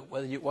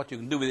you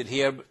can do with it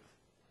here,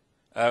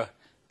 but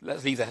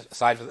let's leave that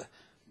aside for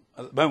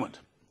the moment.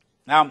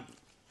 Now,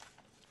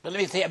 let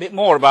me say a bit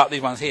more about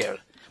these ones here.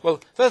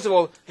 Well, first of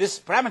all, this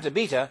parameter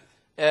beta,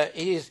 it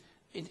is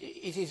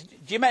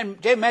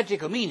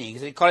geometrical meaning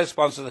is it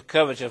corresponds to the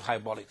curvature of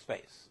hyperbolic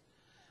space.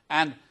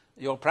 And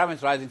you're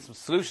parameterizing some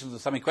solutions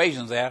of some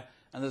equations there,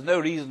 and there's no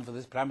reason for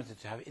this parameter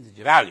to have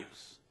integer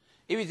values.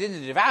 If it's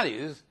integer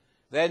values,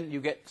 then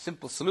you get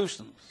simple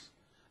solutions,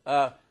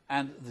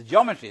 and the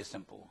geometry is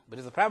simple. But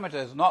if the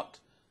parameter is not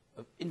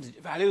of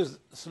integer values,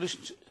 the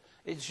solution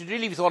it should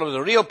really be thought of as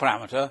a real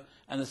parameter,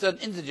 and at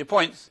certain integer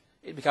points,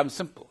 it becomes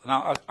simple. And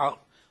I'll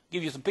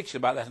give you some picture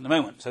about that in a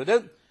moment. So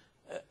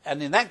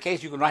and in that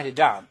case, you can write it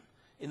down.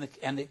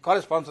 And it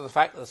corresponds to the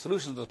fact that the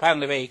solutions of the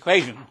Pauli-Levé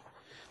equation,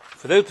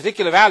 for those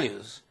particular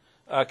values,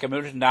 can be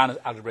written down as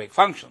algebraic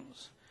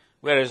functions,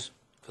 whereas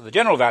for the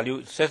general value,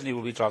 it certainly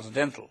will be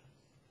transcendental.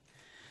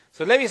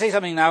 So let me say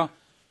something now.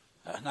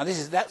 Now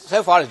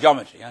so far as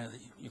geometry.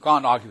 You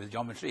can't argue with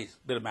geometry. It's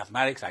a bit of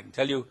mathematics, I can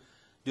tell you.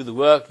 Do the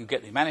work, you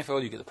get the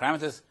manifold, you get the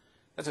parameters.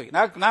 That's okay.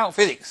 Now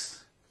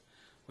physics.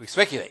 We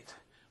speculate.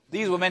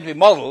 These were meant to be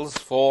models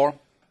for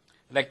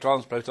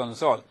electrons, protons, and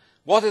so on.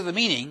 What is the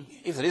meaning,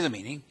 if there is a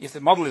meaning, if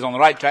the model is on the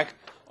right track,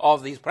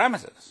 of these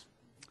parameters?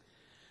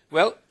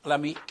 Well,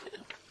 let me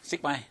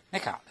stick my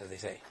neck out, as they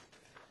say.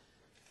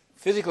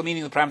 Physical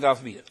meaning of the parameter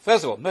alpha beta.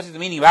 First of all, what is the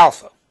meaning of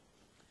alpha?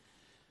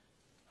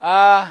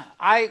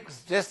 I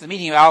suggest the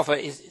meaning of alpha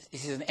is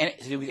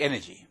to do with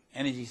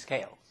energy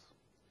scales.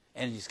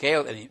 Energy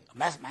scale,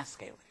 mass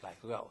scale, if you like,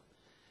 as well.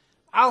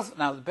 Alpha,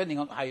 now, depending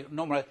on how you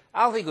normalize,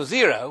 alpha equals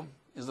 0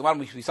 is the one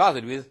which we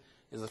started with,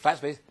 is the flat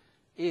space,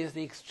 is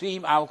the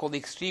extreme, I will call the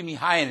extremely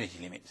high energy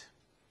limit.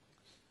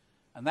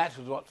 And that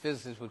was what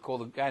physicists would call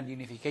the grand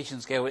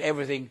unification scale, where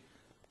everything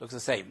looks the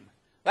same.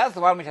 That's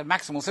the one which had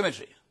maximal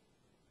symmetry.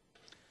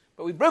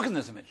 But we've broken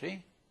the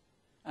symmetry,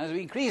 and as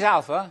we increase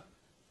alpha,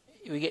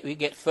 we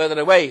get further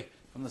away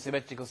from the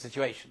symmetrical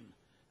situation,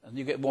 and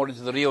you get more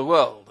into the real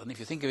world. And if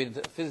you think of it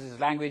in physics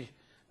language,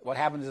 what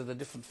happens is the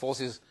different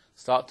forces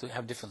start to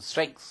have different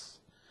strengths,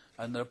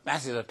 and the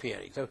masses are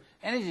appearing. So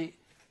energy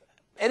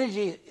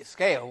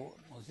scale,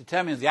 which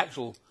determines the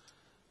actual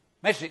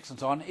metrics and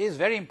so on, is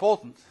very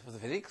important for the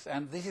physics,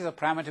 and this is a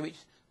parameter which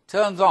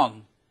turns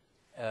on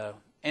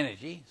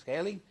energy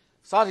scaling,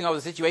 starting off with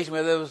a situation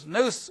where there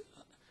was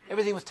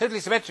everything was totally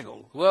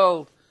symmetrical. The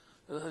world,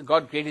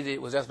 God created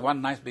it, was just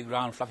one nice big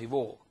round fluffy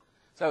ball.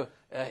 So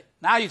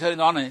now you turn it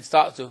on and it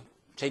starts to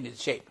change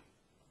its shape.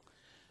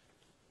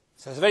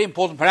 So it's a very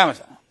important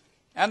parameter.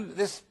 And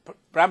this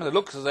parameter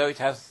looks as though it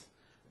has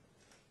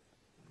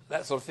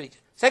that sort of feature.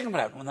 Second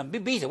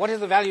parameter, beta. What is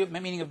the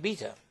meaning of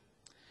beta?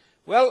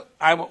 Well,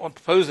 I want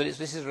to propose that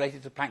this is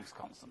related to Planck's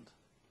constant.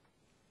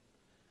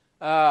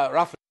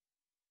 roughly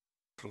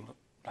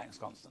Planck's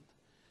constant.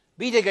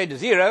 Beta going to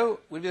 0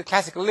 will be the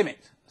classical limit.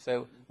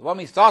 So the one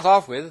we start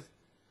off with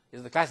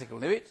is the classical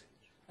limit,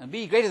 and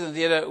b greater than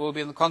 0 will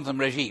be in the quantum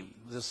regime.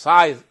 The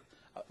size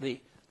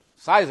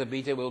of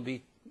beta will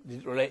be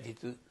related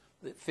to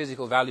the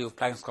physical value of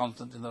Planck's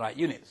constant in the right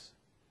units.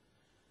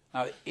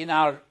 Now, in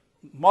our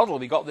model,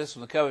 we got this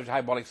from the curvature of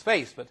hyperbolic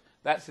space, but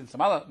that's in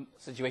some other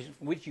situation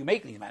from which you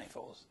make these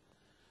manifolds.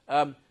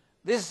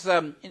 This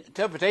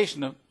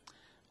interpretation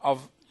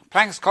of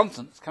Planck's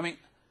constants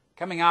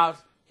coming out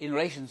in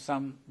relation to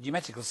some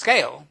geometrical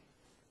scale,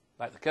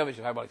 like the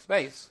curvature of hyperbolic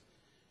space,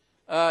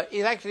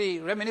 is actually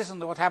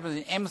reminiscent of what happens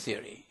in M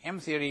theory. M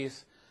theory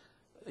is,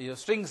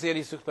 string theory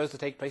is supposed to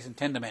take place in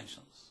 10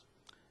 dimensions.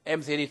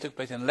 M theory took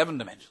place in 11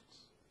 dimensions,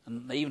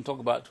 and they even talk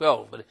about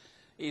 12. But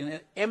in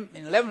M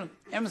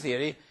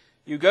theory,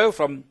 you go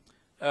from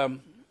 10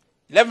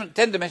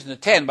 dimensions to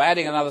 10 by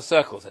adding another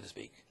circle, so to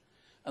speak.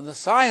 And the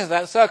size of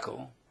that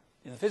circle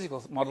in the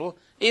physical model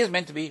is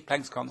meant to be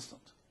Planck's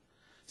constant.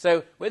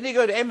 So when you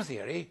go to M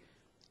theory,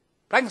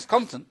 Planck's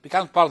constant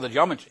becomes part of the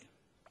geometry.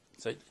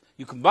 So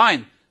you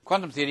combine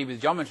quantum theory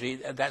with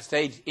geometry at that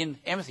stage in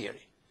M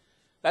theory.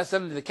 That's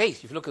certainly the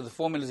case. If you look at the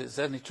formulas, it's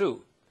certainly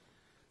true.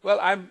 Well,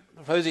 I'm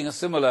proposing a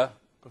similar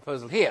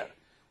proposal here.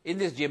 In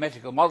this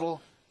geometrical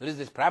model, there is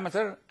this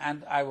parameter,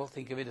 and I will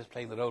think of it as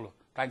playing the role of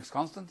Planck's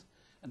constant.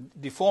 And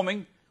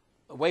deforming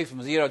away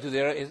from 0 to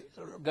 0 is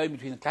going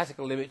between the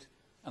classical limit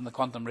and the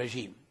quantum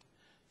regime.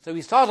 So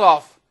we start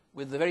off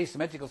with the very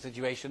symmetrical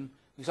situation.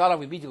 We start off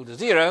with beta equal to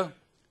 0.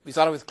 We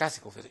start off with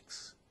classical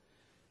physics.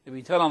 If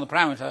we turn on the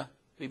parameter,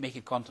 we make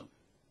it quantum.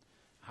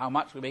 How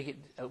much we make it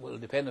will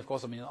depend, of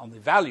course, on the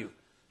value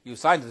you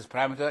assign to this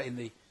parameter in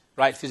the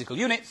right physical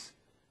units,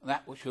 and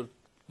that which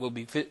will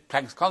be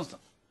Planck's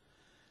constant.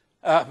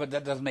 But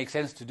that doesn't make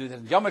sense to do that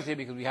in geometry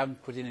because we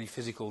haven't put in any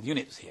physical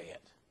units here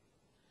yet.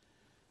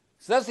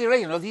 So that's the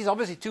arrangement. These are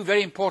obviously two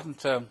very important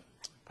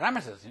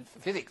parameters in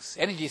physics.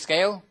 Energy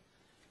scale.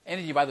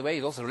 Energy, by the way,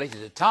 is also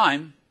related to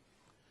time.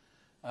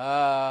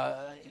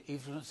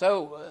 These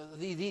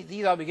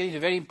are beginning to be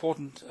very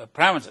important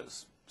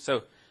parameters.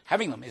 So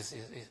having them is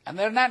and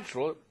they're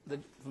natural.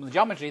 From the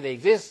geometry, they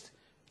exist,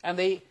 and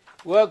they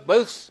work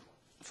both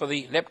for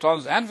the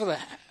leptons and for the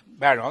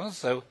baryons,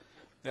 so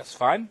that's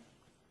fine.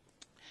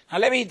 Now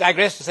let me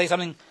digress to say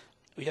something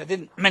which I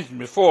didn't mention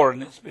before,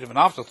 and it's a bit of an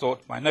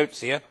afterthought, my notes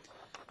here,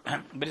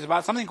 but it's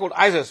about something called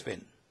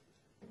isospin.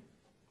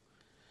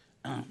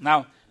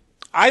 Now,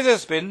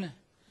 isospin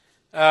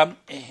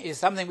is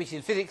something which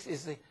in physics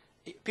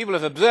people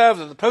have observed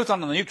that the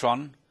proton and the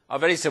neutron are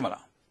very similar.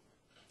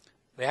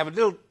 They have a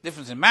little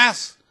difference in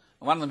mass,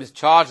 and one of them is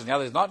charged and the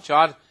other is not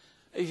charged.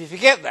 If you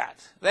forget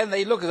that, then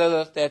they look as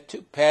though they're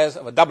two pairs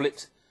of a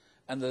doublet,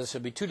 and there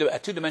should be a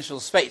two-dimensional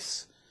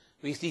space.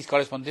 These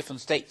correspond to different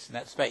states in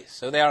that space.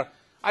 So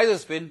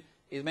isospin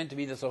is meant to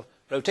be the sort of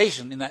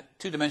rotation in that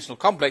two-dimensional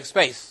complex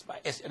space by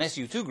an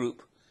SU2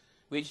 group,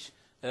 which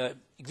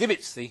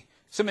exhibits the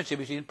symmetry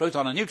between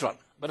proton and neutron.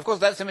 But of course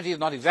that symmetry is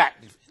not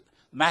exact. The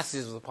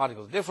masses of the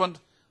particles are different.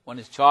 One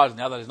is charged and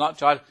the other is not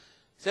charged.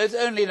 So it's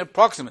only an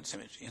approximate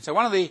symmetry. And so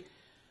one of the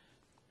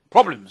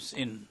problems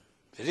in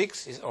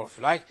physics, or if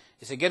you like,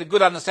 is to get a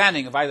good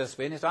understanding of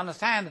isospin, is to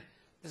understand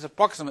this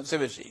approximate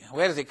symmetry.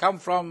 Where does it come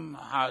from?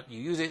 How do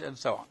you use it? And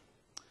so on.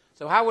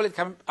 So how will it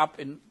come up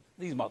in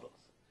these models?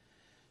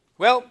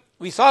 Well,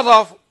 we start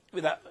off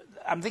with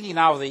I'm thinking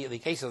now of the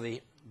case of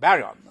the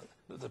baryon,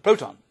 the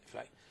proton, if you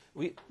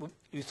like.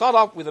 We start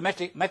off with a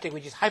metric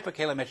which is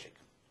hyperkähler-metric.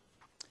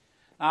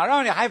 Now,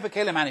 around a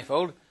hyperkähler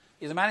manifold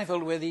is a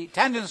manifold where the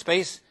tangent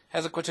space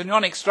has a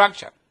quaternionic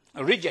structure,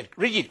 a rigid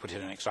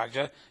quaternionic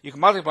structure. You can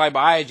multiply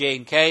by I, j,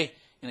 and k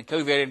in a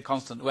covariant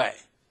constant way.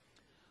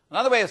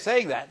 Another way of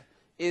saying that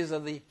is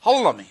that the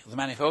holonomy of the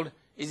manifold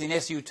is in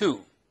SU2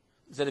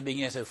 instead of being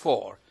in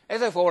SO4.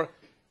 SO4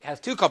 has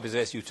two copies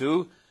of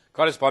SU2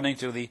 corresponding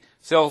to the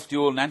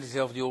self-dual and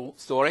anti-self-dual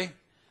story.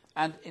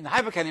 And in the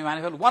hyperkähler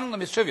manifold, one of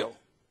them is trivial.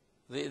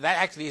 That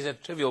actually is a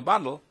trivial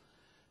bundle.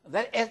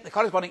 The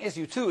corresponding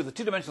SU2 is the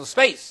two-dimensional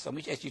space on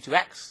which SU2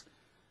 acts,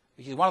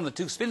 which is one of the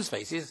two spin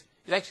spaces,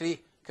 is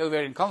actually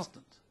covariant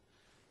constant.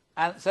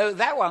 And so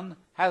that one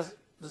has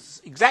the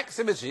exact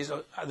symmetries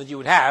that you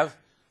would have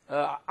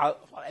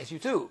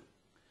SU2.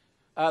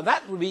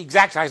 That would be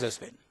exact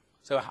isospin.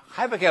 So a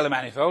hyperkähler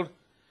manifold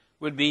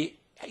would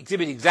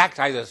exhibit exact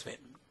isospin.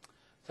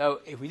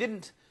 So if we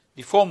didn't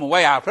deform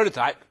away our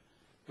prototype,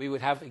 we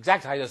would have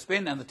exact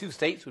isospin, and the two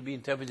states would be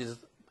interpreted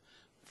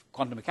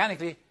quantum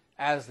mechanically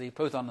as the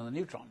proton and the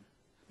neutron.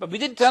 But we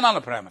did turn on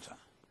a parameter.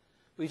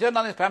 We turned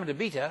on this parameter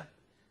beta,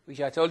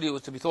 which I told you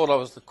was to be thought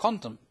of as the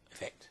quantum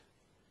effect.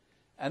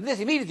 And this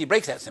immediately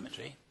breaks that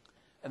symmetry.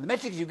 And the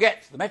metrics you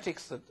get, the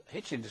metrics that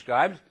Hitchin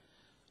described,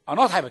 are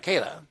not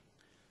hyperkähler,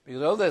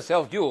 because although they're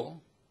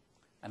self-dual,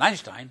 and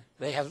Einstein,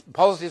 they have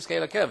positive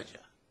scalar curvature.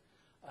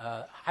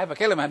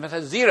 Hyperkähler manifold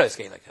has zero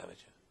scalar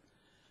curvature.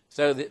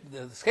 So the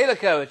scalar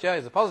curvature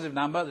is a positive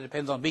number that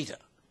depends on beta.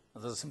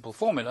 There's a simple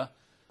formula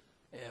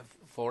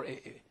for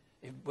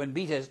when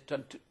beta is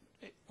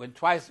when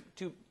twice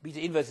 2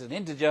 beta inverse is an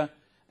integer,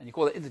 and you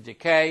call it integer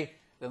k,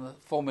 then the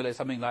formula is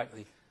something like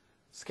the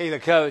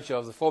scalar curvature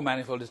of the 4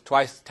 manifold is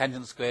twice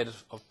tangent squared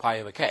of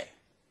pi over k.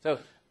 So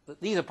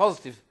these are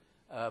positive,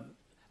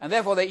 and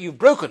therefore you've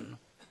broken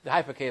the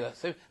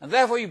hyperkähler, and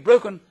therefore you've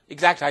broken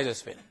exact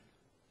isospin.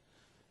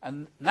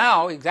 And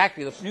now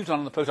exactly the neutron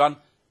and the proton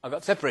have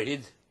got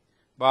separated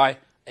by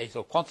a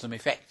sort of quantum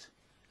effect.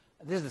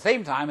 And this is the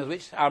same time at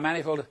which our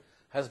manifold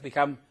has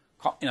become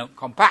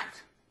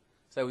compact.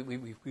 So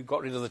we've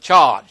got rid of the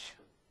charge.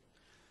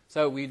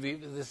 So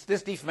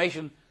this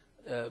deformation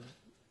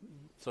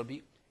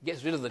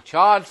gets rid of the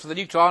charge for the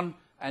neutron,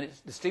 and it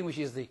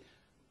distinguishes the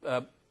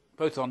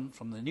proton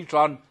from the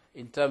neutron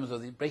in terms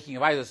of the breaking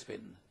of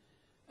isospin.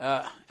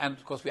 And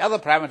of course the other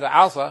parameter,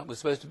 alpha, was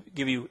supposed to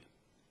give you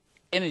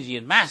energy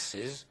and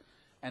masses,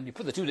 and you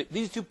put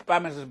these two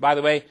parameters, by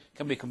the way,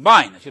 can be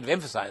combined. I should have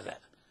emphasized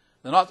that.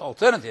 They're not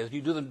alternatives,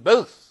 you do them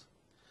both.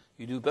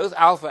 You do both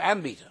alpha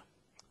and beta,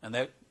 and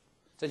they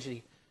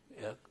essentially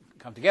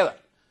come together.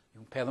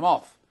 You can pair them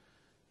off.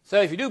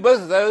 So if you do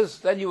both of those,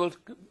 then you will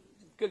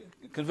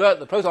convert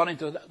the proton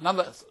into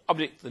another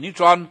object, the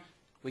neutron,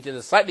 which has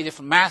a slightly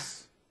different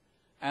mass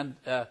and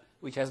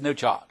which has no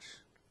charge.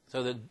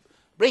 So the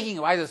breaking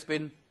of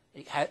isospin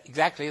has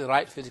exactly the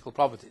right physical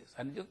properties.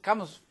 And it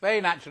comes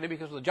very naturally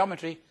because the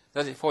geometry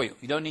does it for you.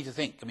 You don't need to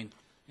think. I mean,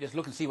 you just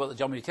look and see what the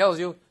geometry tells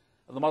you,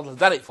 and the model has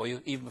done it for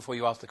you even before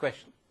you ask the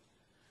question.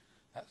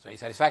 That's very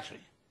satisfactory.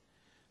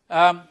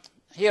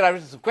 Here I've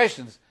written some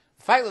questions.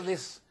 The fact that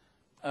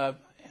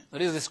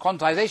there is this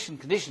quantization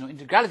condition or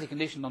integrality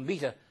condition on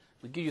beta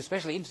would give you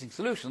especially interesting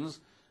solutions.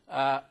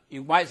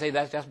 You might say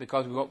that's just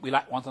because we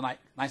want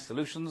nice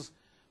solutions,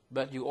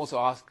 but you also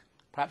ask,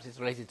 perhaps it's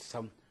related to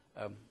some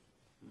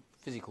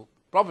physical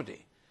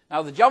property.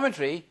 Now the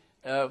geometry,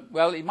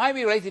 well, it might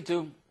be related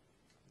to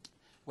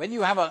when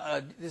you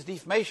have this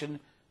deformation,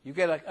 you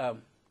get a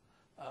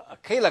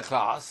Kähler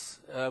class.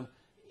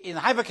 In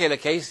the hyperkähler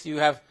case, you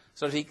have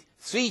sort of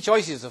 3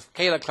 choices of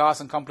Kähler class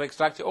and complex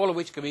structure, all of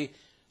which can be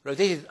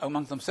rotated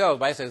amongst themselves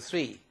by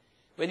SO3.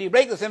 When you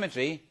break the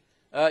symmetry,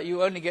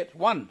 you only get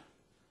 1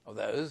 of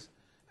those.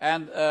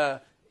 And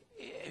as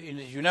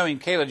you know, in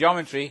Kähler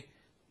geometry,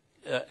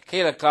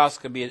 Kähler class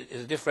can be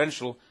a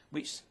differential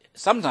which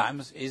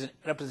sometimes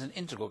represents an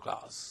integral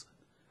class.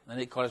 And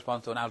then it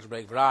corresponds to an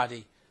algebraic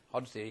variety,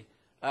 Hodge theory.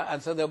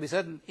 And so there will be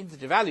certain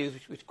integer values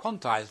which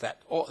quantize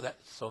that.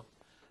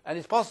 And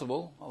it's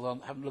possible, although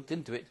I haven't looked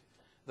into it,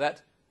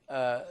 that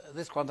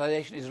this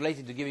quantization is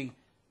related to giving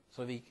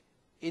sort of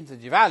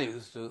integer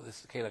values to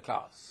this Kähler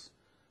class.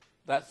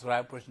 That's where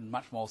I put in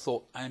much more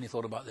thought. I only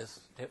thought about this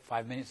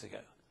 5 minutes ago.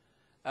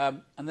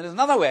 And there's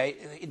another way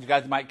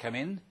integrality might come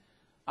in.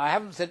 I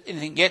haven't said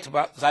anything yet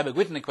about the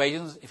Seiberg-Witten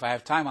equations. If I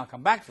have time, I'll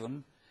come back to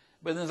them.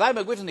 But in the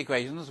Seiberg-Witten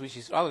equations, which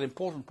is a rather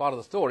important part of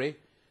the story,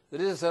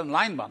 there is a certain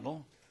line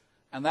bundle,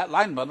 and that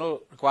line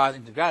bundle requires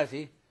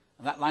integrality,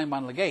 and that line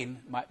bundle again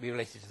might be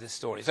related to this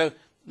story. So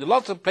there are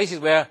lots of places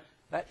where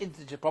that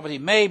integer property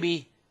may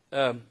be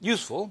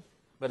useful,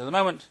 but at the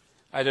moment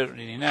I don't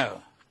really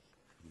know.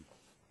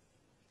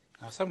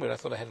 Now somewhere I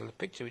thought I had a little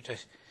picture which I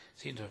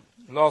seem to have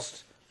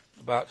lost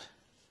about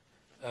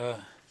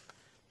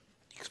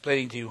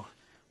explaining to you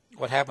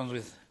what happens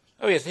with...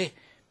 Oh yes, here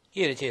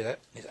it is.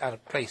 It's out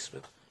of place.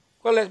 But,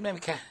 well, let me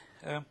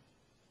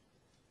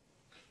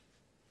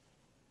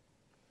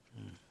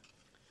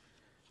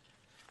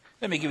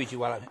give it to you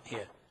while I'm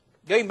here.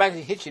 Going back to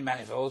the Hitchin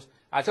manifolds,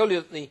 I told you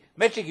that the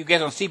metric you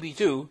get on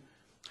CP2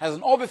 has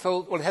an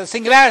orbifold, well, it has a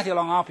singularity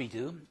along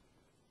RP2,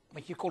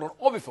 which you call an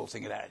orbifold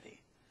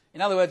singularity.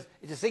 In other words,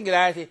 it's a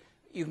singularity,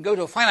 you can go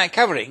to a finite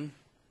covering,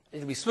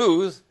 it'll be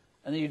smooth,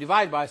 and then you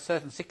divide by a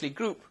certain cyclic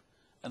group,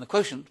 and the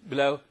quotient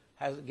below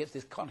gets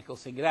this conical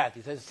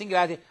singularity. So it's a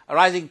singularity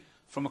arising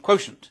from a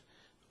quotient.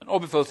 An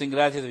orbifold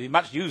singularity that will be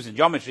much used in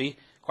geometry,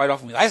 quite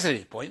often with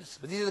isolated points,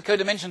 but this is a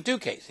codimension 2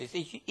 case. It's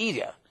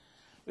easier.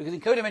 Because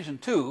in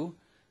codimension 2,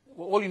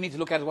 all you need to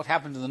look at is what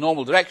happens in the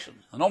normal direction.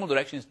 The normal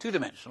direction is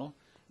 2-dimensional, and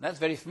that's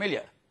very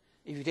familiar.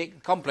 If you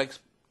take complex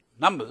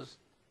numbers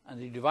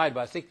and you divide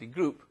by a cyclic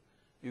group,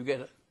 you get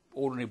an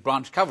ordinary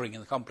branch covering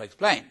in the complex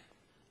plane.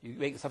 You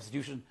make the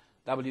substitution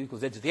w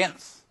equals z to the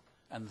nth,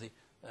 and the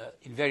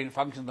invariant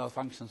functions are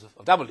functions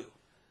of w.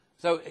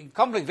 So in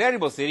complex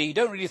variable theory, you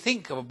don't really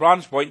think of a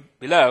branch point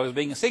below as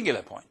being a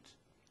singular point.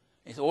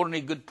 It's an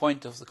ordinary good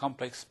point of the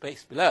complex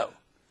space below.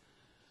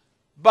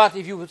 But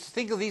if you would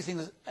think of these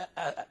things,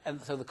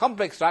 and so the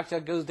complex structure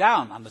goes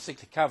down under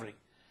cyclic covering.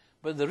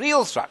 But the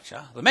real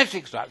structure, the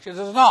metric structure,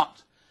 does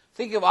not.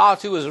 Think of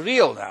R2 as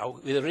real now,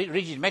 with a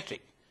rigid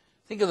metric.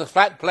 Think of the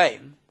flat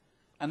plane,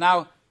 and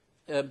now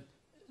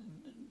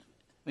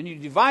when you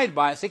divide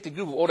by a cyclic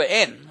group of order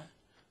n,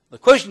 the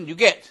quotient you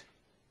get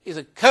is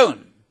a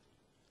cone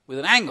with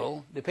an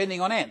angle depending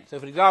on n. So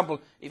for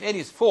example, if n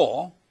is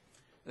 4,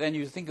 then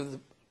you think of the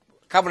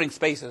covering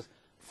space as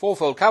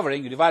 4-fold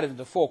covering, you divide it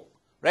into 4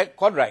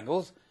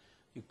 quadrangles,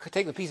 you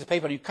take the piece of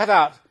paper and you cut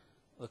out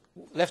the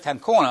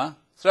left-hand corner,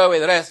 throw away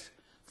the rest,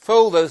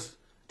 fold those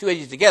 2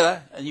 edges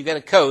together, and you get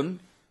a cone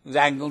whose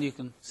angle you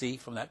can see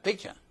from that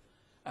picture.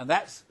 And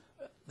that's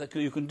that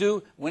you can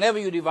do whenever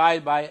you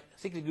divide by a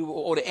cyclic group of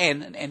order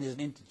n, and n is an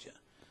integer.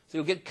 So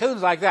you'll get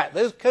cones like that.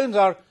 Those cones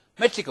are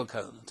metrical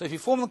cones. So if you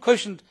form the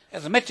quotient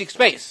as a metric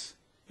space,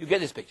 you get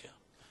this picture.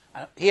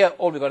 And here,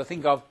 all we've got to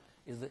think of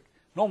is the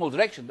normal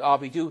direction,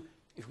 RP2.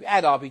 If we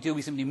add RP2,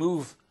 we simply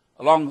move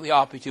along the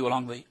RP2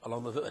 along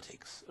the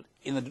vertex.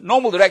 In the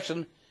normal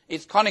direction,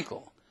 it's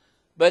conical.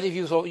 But if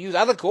you sort of use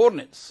other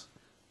coordinates,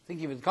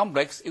 thinking of it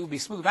complex, it would be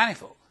smooth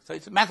manifold. So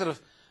it's a matter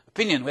of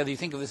opinion whether you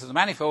think of this as a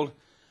manifold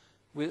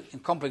in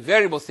complex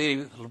variable theory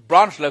with a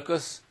branch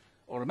locus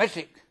or a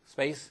metric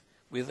space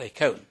with a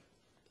cone.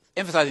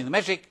 Emphasizing the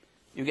metric,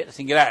 you get a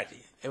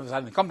singularity.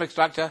 Emphasizing the complex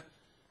structure,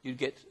 we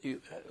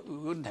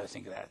wouldn't have a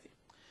singularity.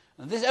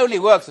 And this only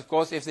works, of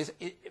course, if this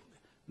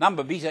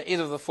number beta is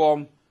of the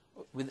form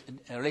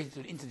related to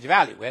an integer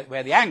value,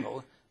 where the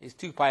angle is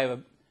 2 pi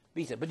over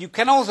beta. But you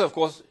can also, of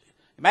course,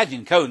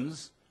 imagine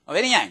cones of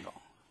any angle.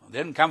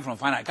 They don't come from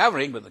finite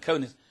covering, but the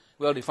cone is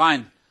well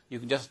defined. You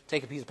can just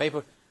take a piece of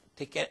paper,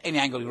 take any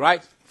angle you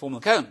write, form the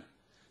cone.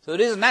 So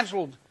it is a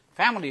natural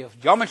family of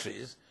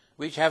geometries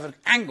which have an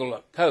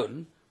angular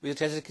cone which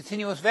has a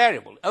continuous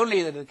variable.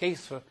 Only that in the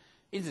case for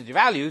integer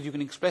values, you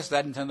can express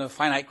that in terms of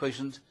finite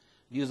quotient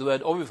and use the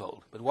word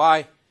orbifold. But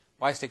why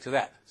stick to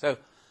that? So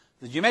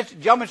the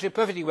geometry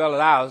perfectly well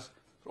allows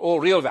for all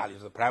real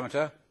values of the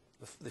parameter.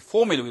 The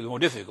formula will be more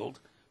difficult,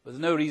 but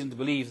there's no reason to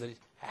believe that it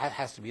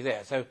has to be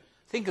there. So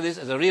think of this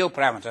as a real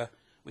parameter,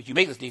 which you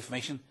make this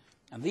deformation,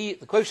 and the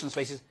quotient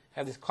spaces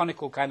have this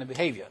conical kind of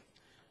behavior.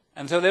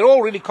 And so they're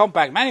all really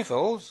compact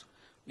manifolds,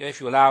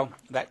 if you allow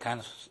that kind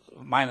of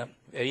minor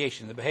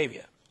variation in the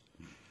behavior.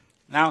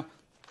 Now,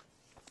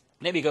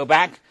 let me go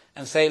back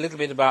and say a little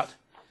bit about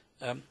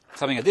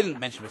something I didn't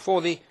mention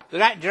before, the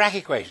Dirac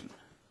equation.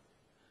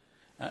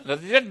 The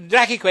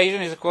Dirac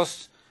equation is, of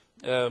course,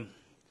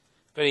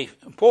 very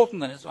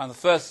important, and it's one of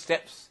the first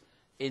steps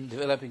in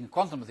developing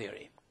quantum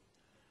theory.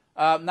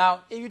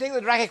 Now, if you take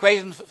the Dirac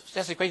equation,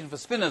 stress equation for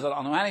spinors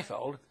on a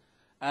manifold,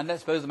 and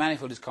let's suppose the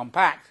manifold is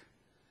compact,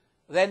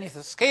 then if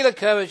the scalar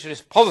curvature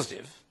is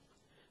positive,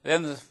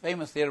 then there's the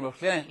famous theorem of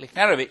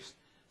Lichnerowicz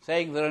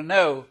saying there are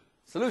no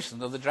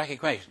solutions of the Dirac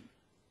equation.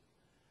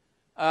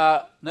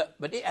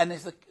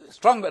 If the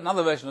stronger,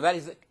 another version of that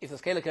is that if the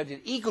scalar curvature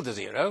is equal to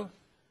 0,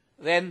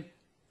 then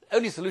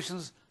only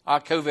solutions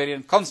are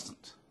covariant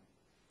constant.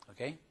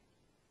 Okay?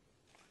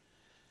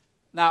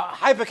 Now, a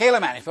hyperkähler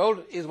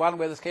manifold is one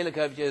where the scalar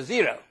curvature is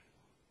 0.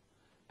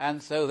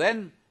 And so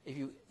then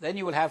you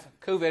will have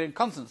covariant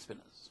constant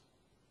spinors.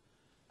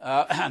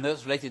 And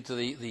that's related to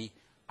the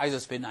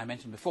isospin I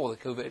mentioned before, the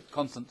covariant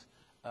constant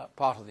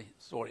part of the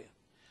story.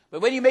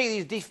 But when you make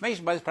these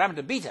deformations by this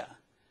parameter beta,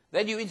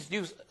 then you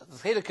introduce the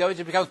scalar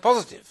curvature becomes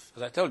positive,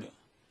 as I told you.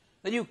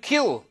 Then you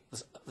kill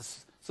the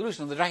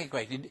solution of the Dirac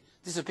equation. It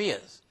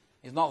disappears.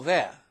 It's not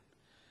there.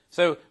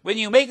 So when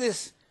you make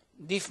this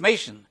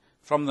deformation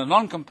from the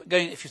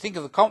if you think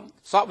of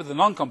start with the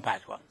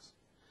non-compact ones,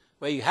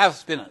 where you have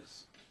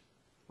spinors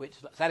which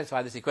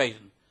satisfy this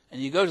equation,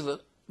 and you go to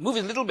move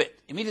it a little bit,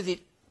 immediately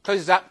it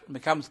closes up and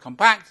becomes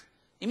compact,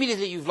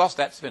 immediately you've lost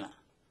that spinor.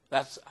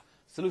 That's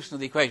solution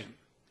of the equation.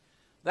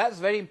 That's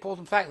a very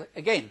important fact.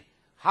 Again,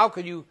 how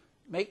can you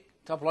make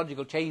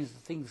topological change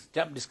things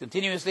jump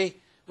discontinuously?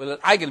 Well, an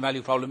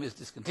eigenvalue problem is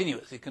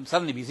discontinuous. It can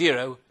suddenly be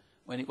 0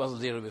 when it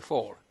wasn't 0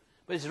 before.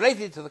 But it's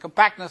related to the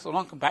compactness or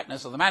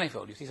non-compactness of the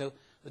manifold. You see, so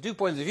the 2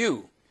 points of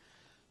view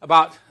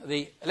about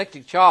the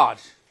electric charge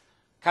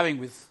coming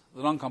with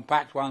the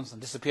non-compact ones and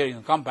disappearing in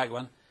the compact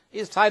one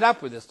is tied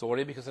up with this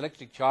story because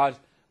electric charge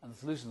and the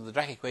solution of the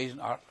Dirac equation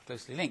are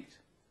closely linked.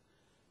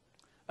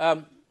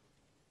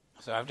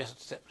 So I've just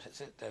set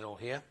that all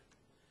here.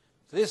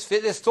 So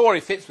this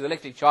story fits with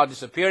electric charge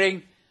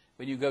disappearing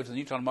when you go to the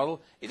neutron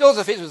model. It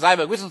also fits with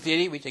Seiberg-Witten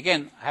theory, which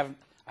again I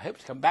hope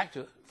to come back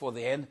to for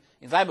the end.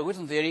 In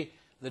Seiberg-Witten theory,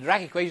 the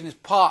Dirac equation is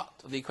part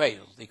of the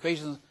equations. The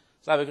equations,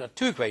 Seiberg are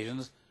 2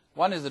 equations.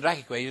 One is the Dirac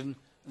equation,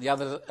 and the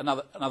other is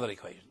another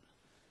equation.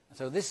 And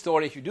so this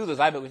story, if you do the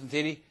Seiberg-Witten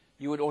theory,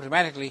 you would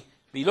automatically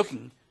be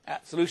looking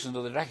at solutions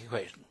of the Dirac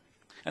equation.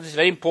 And this is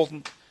very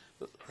important.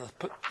 The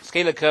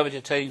scalar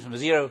curvature turning from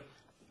 0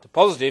 to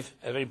positive,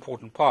 a very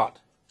important part.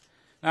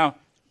 Now,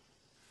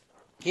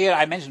 here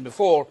I mentioned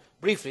before,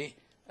 briefly,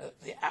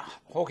 the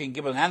Hawking,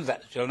 Gibbon, and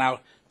Ansatz, which I'll now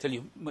tell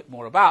you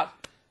more about.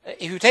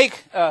 If you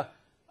take a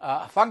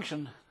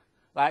function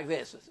like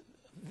this,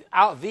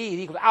 v is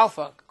equal to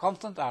alpha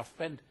constant, our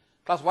friend,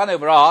 plus 1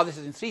 over r, this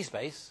is in 3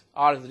 space,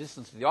 r is the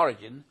distance to the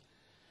origin,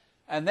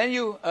 and then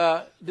you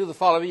do the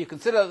following, you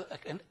consider,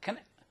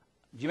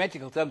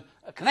 geometrical term,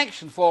 a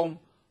connection form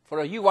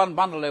for a U1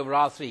 bundle over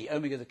R3,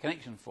 omega is a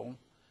connection form,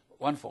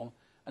 one form,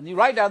 and you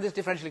write down this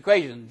differential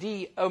equation,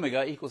 d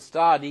omega equals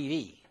star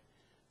dv.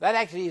 That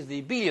actually is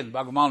the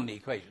Billion-Bogomolny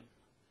equation.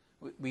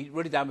 We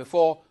wrote it down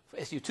before for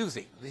SU2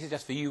 things. This is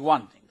just for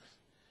U1 things.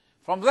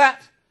 From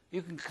that,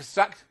 you can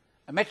construct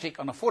a metric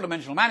on a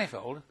 4-dimensional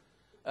manifold,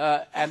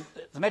 and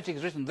the metric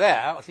is written there,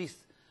 at least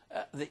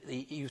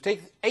you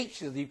take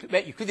h as the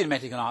Euclidean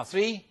metric on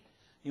R3,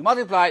 you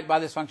multiply it by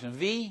this function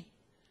v,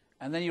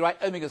 and then you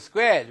write omega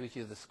squared, which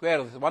is the square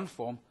of this one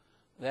form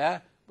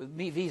there,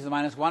 with v to the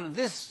minus 1. And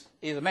this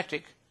is a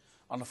metric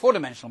on a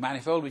four-dimensional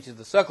manifold, which is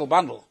the circle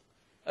bundle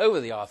over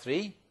the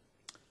R3,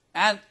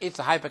 and it's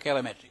a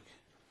hyperkähler metric.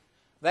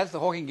 That's the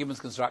Hawking-Gibbons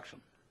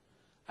construction.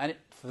 And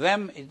for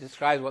them, it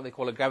describes what they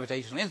call a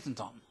gravitational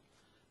instanton.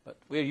 But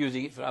we're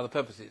using it for other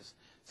purposes.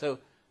 So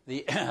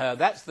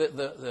that's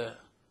the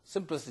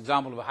simplest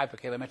example of a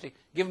hyperkähler metric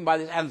given by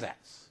this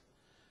ansatz.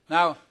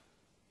 Now,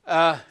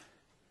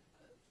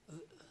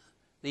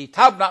 the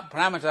Taub-Nut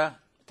parameter,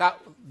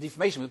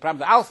 deformation with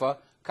parameter alpha,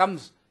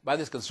 comes by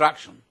this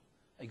construction.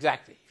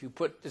 Exactly. If you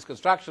put this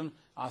construction,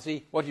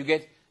 R3, what you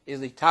get is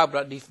the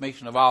Taub-Nut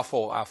deformation of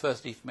R4, our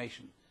first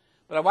deformation.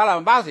 But while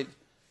I'm about it,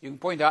 you can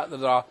point out that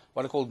there are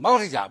what are called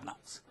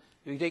multi-Taub-Nuts.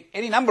 You take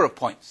any number of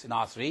points in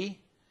R3,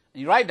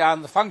 and you write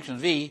down the function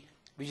v,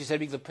 which is said to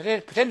be the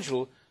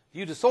potential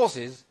due to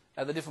sources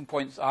at the different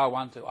points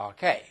R1 to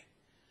Rk,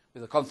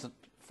 with a constant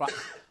front.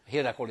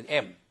 Here I call it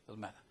m,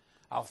 doesn't matter.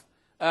 Alpha.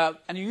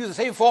 And you use the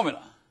same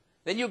formula.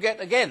 Then you get,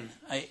 again,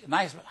 a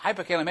nice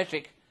hyperkähler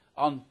metric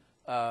on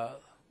a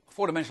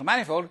four-dimensional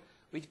manifold,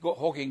 which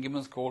Hawking and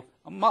Gibbons call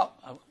a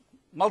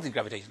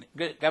multi-gravitational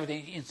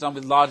instanton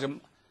with larger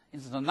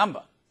instanton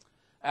number.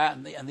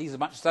 And these are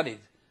much studied.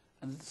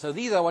 And so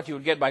these are what you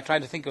would get by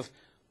trying to think of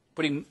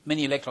putting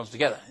many electrons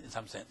together, in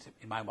some sense,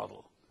 in my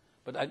model.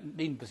 But I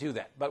needn't pursue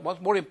that. But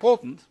what's more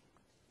important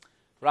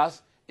for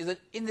us is that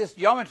in this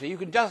geometry, you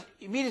can just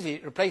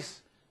immediately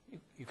replace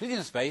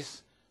Euclidean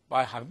space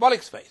by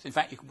hyperbolic space. In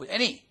fact, you can put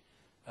any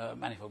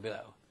manifold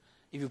below.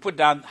 If you put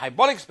down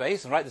hyperbolic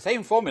space and write the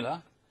same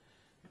formula,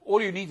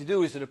 all you need to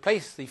do is to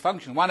replace the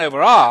function 1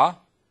 over r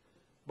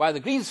by the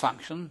Green's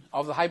function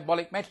of the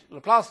hyperbolic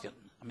Laplacian.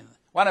 I mean,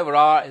 1 over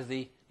r is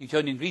the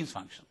Newtonian Green's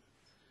function.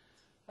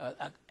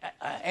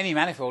 Any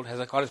manifold has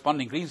a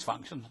corresponding Green's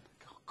function,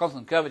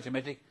 constant curvature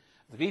metric.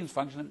 The Green's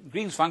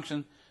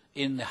function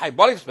in the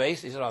hyperbolic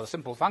space is a rather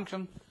simple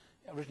function.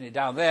 I've written it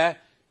down there.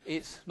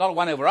 It's not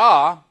 1 over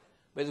r,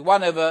 but it's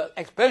 1 over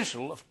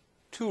exponential of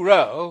 2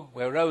 rho,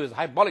 where rho is the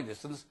hyperbolic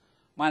distance,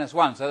 minus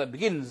 1. So that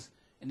begins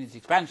in its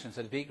expansion,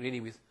 so to speak, really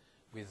with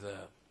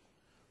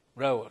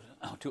rho,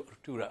 or 2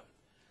 rho.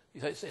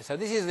 So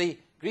this is the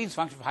Green's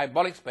function for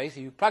hyperbolic space.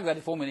 If you plug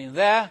that formula in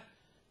there,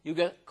 you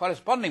get a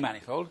corresponding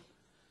manifold.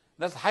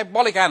 That's the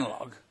hyperbolic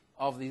analog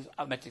of these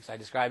metrics I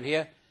described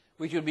here,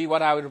 which would be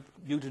what I would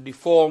do to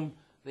deform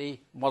the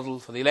model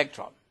for the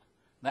electron.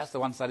 That's the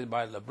one studied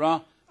by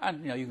Lebrun,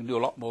 and you can do a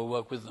lot more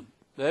work with them.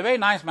 They're very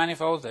nice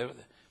manifolds,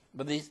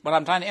 but what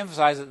I'm trying to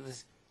emphasize is that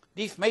this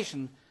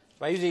deformation,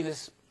 by using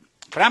this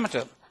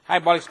parameter,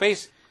 hyperbolic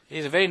space,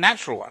 is a very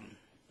natural one.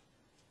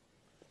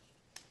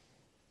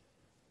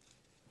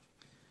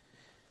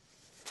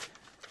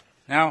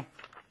 Now,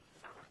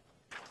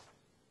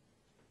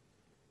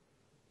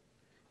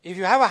 if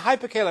you have a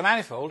hyperkähler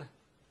manifold,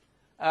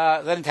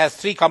 then it has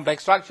three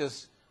complex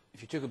structures.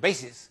 If you took a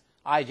basis,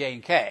 I, J,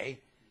 and K,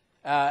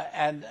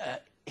 and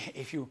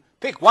if you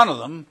pick one of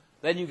them,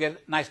 then you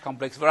get a nice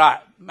complex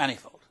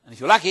manifold. And if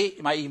you're lucky,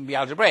 it might even be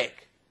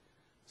algebraic.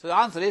 So the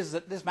answer is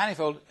that this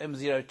manifold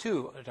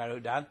M02, that I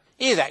wrote down,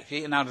 is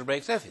actually an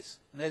algebraic surface.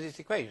 And there's its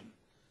equation.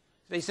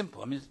 It's very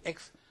simple. I mean, it's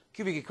X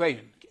cubic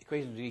equation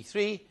of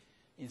E3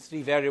 in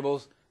three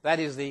variables. That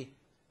is the,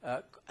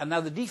 and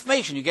now the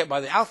deformation you get by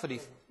the alpha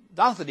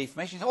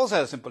deformation is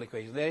also a simple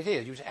equation. There it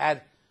is. You just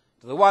add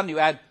to the one, you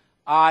add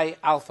I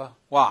alpha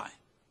y.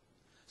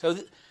 So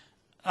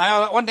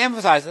I want to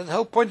emphasize that the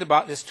whole point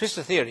about this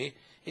twistor theory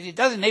is it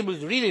does enable you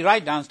to really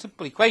write down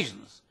simple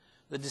equations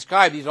that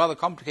describe these rather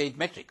complicated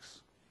metrics.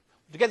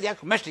 To get the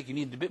actual metric, you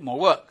need a bit more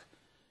work.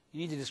 You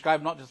need to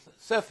describe not just the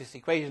surface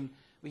equation,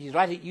 which is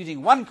writing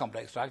using one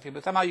complex structure,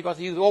 but somehow you've got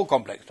to use all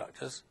complex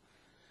structures.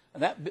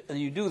 And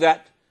you do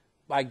that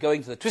by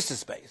going to the twistor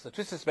space. The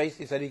twistor space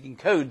is that it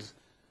encodes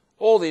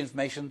all the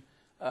information,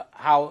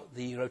 how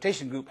the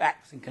rotation group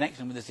acts in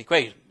connection with this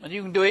equation. And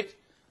you can do it,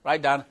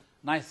 write down a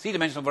nice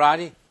three-dimensional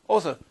variety,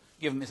 also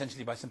given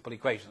essentially by simple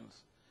equations.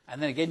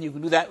 And then again, you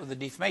can do that with the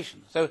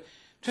deformation. So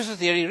twistor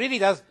theory really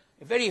does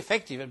a very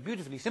effective and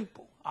beautifully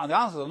simple. And the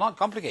answers are not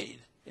complicated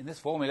in this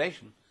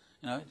formulation.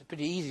 It's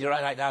pretty easy to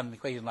write down an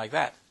equation like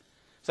that.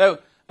 So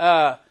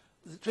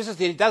twistor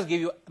theory does give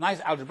you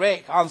nice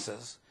algebraic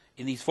answers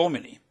in these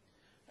formulae.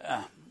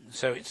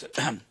 So it's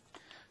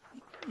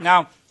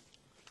now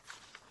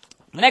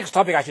the next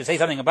topic I should say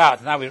something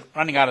about. Now we're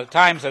running out of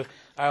time, so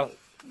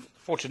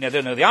fortunately I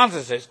don't know the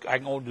answers, so I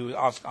can all do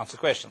answer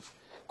questions.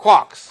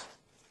 Quarks.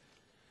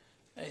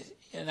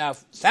 Now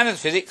standard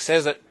physics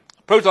says that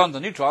protons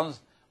and neutrons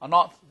are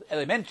not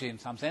elementary in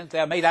some sense. They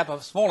are made up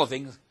of smaller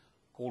things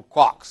called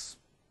quarks.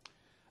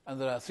 And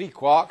there are three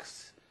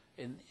quarks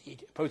in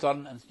each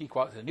proton and three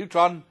quarks in a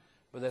neutron,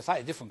 but they're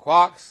slightly different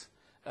quarks.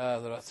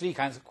 There are two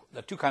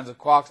kinds of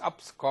quarks,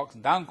 up quarks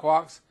and down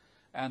quarks.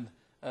 And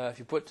if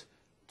you put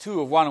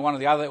two of one and one of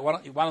the other, one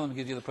of them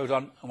gives you the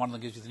proton and one of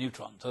them gives you the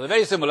neutron. So they're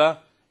very similar,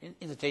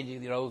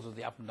 interchanging the roles of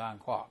the up and down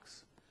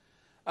quarks.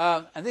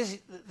 And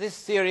this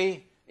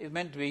theory is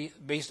meant to be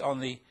based on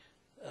the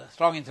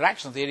strong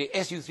interaction theory,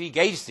 SU3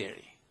 gauge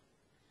theory.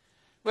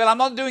 Well, I'm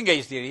not doing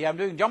gauge theory, I'm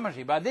doing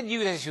geometry, but I did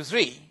use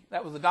SU3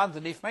 that was the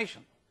Darnton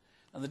deformation.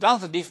 And the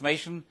Darnton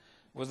deformation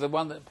was the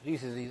one that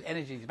produces these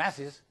energy, these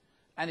masses,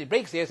 and it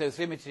breaks the SO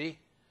symmetry,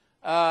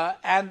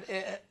 and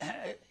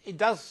it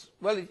does,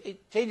 well,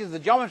 it changes the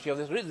geometry of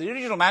this. The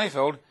original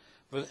manifold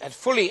had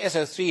fully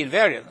SO3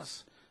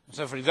 invariance. And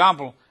so, for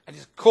example, at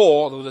its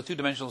core, there was a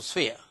two-dimensional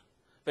sphere.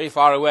 Very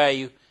far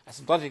away,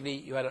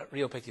 asymptotically, you had a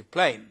real objective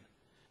plane.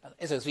 And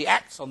SO3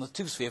 acts on the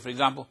two-sphere, for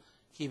example,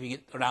 keeping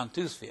it around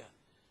two-sphere.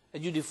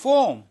 As you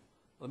deform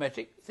the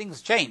metric,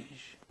 things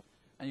change.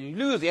 And you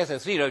lose the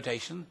SO3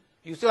 rotation,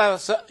 you still have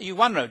a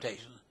U1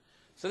 rotation.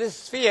 So this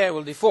sphere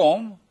will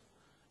deform,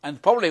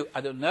 and probably,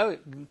 I don't know,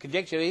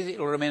 conjecture is it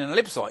will remain an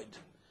ellipsoid.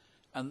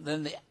 And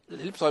then the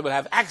ellipsoid will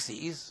have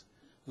axes,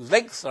 whose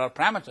lengths are a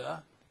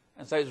parameter,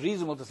 and so it's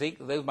reasonable to think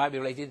that those might be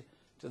related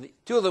to the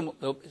two of them,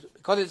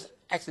 because it's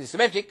actually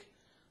symmetric,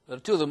 the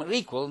two of them are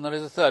equal, and there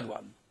is a third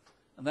one.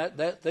 And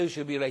those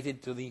should be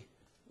related to the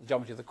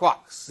geometry of the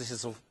quarks. This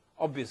is sort of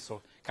obvious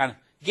sort of kind of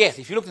guess.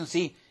 If you look and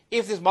see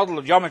if this model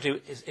of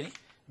geometry is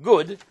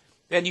good,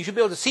 then you should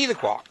be able to see the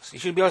quarks. You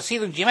should be able to see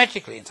them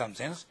geometrically, in some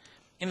sense,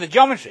 in the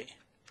geometry.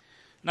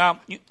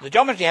 Now, the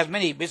geometry has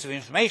many bits of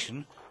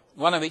information,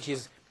 one of which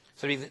is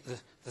sort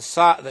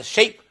of the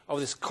shape of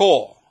this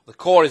core. The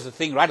core is the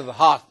thing right at the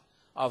heart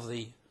of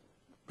the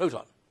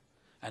proton.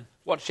 And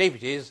what shape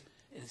it is,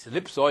 it's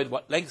ellipsoid,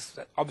 what length,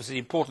 that's obviously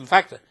an important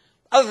factor.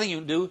 Other thing you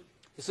can do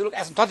is to look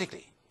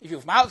asymptotically. If you're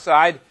from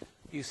outside,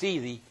 you see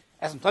the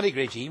asymptotic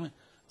regime.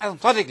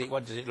 Asymptotically,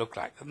 what does it look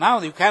like? And now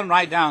you can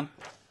write down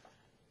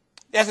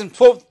the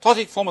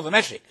asymptotic form of the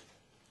metric.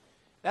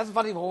 The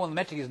asymptotic form of the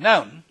metric is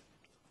known.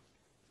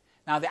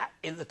 Now,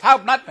 in the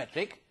Taub-Nut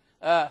metric,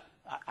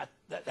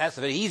 that's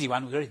a very easy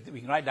one.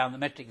 We can write down the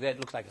metric there. It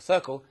looks like a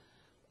circle.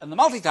 And the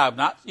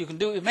multi-Taub-Nut, you can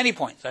do with many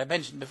points, I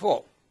mentioned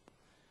before.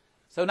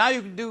 So now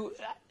you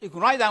can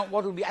write down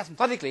what will be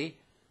asymptotically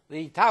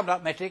the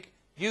Taub-Nut metric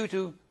due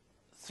to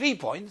 3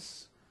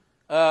 points,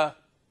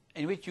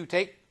 in which you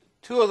take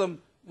two of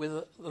them with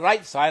the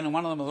right sign and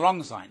one of them with the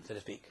wrong sign, so to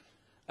speak.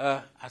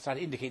 I'll try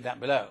to indicate that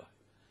below.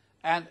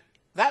 And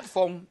that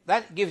form,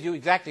 that gives you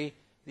exactly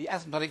the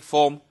asymptotic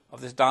form of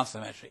this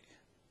Darnton metric.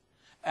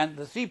 And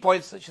the 3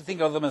 points, you should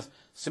think of them as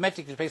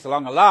symmetrically placed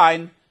along a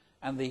line,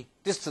 and the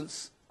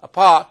distance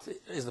apart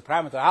is the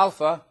parameter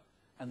alpha,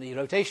 and the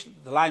rotation,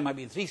 the line might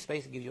be in 3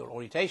 space, it gives you an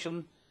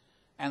orientation,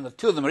 and the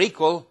two of them are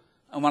equal,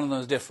 and one of them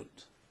is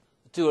different.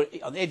 The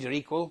two on the edge are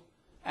equal,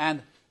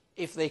 and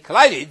if they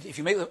collided,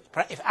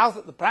 if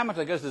alpha, the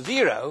parameter goes to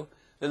 0,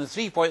 then the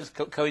 3 points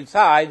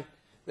coincide,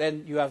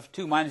 then you have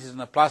 2 minuses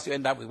and a plus, you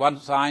end up with one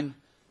sign,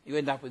 you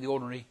end up with the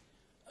ordinary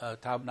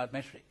Taub-Nut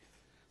metric.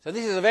 So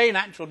this is a very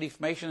natural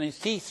deformation, and you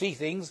see 3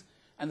 things,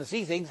 and the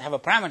 3 things have a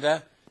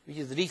parameter, which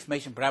is the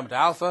deformation parameter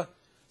alpha.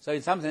 So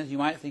in some sense, you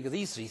might think of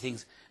these 3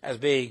 things as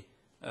being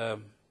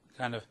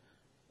kind of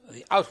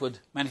the outward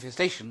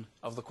manifestation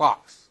of the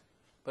quarks.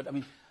 But I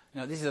mean,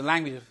 this is a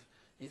language of,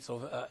 it's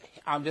sort of,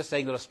 I'm just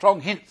saying there are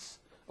strong hints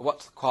of what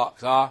the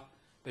quarks are,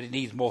 but it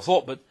needs more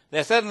thought. But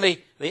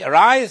they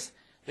arise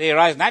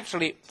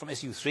naturally from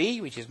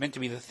SU3, which is meant to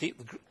be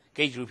the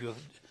gauge group you're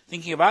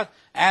thinking about,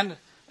 and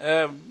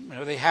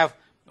they have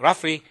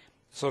roughly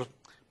sort of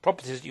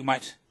properties you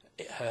might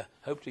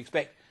hope to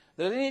expect.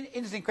 There's an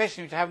interesting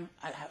question which I have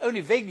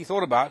only vaguely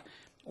thought about.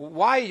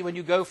 Why, when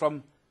you go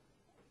from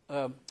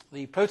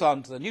the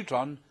proton to the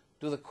neutron,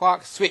 do the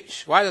quarks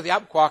switch? Why do the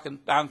up quark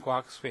and down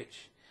quark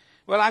switch?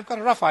 Well, I've got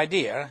a rough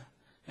idea.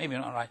 Maybe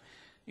not right.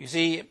 You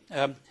see,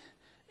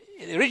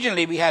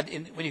 originally we had,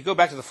 when you go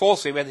back to the fourth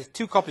sphere, we had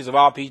 2 copies of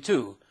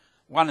RP2,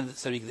 one in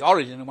the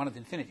origin and one at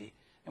infinity.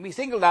 And we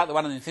singled out the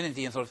one at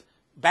infinity and sort of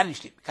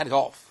banished it, cut it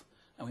off,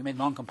 and we made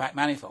non-compact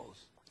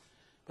manifolds.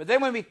 But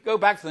then when we go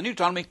back to the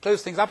neutron, we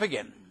close things up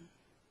again.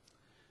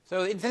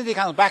 So infinity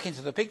comes back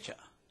into the picture.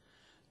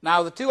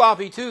 Now, the 2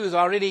 RP2s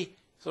are really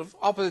sort of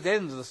opposite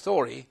ends of the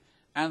story,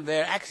 and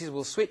their axes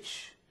will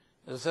switch.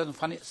 There's a certain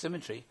funny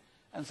symmetry.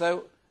 And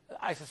so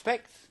I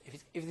suspect,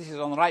 if this is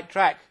on the right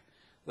track,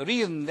 the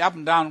reason the up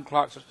and down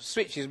clocks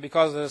switch is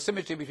because there's a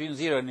symmetry between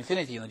 0 and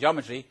infinity in the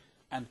geometry,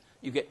 and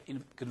you get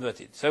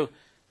converted. So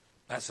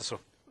that's a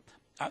sort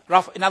of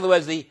rough. In other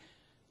words,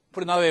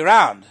 put another way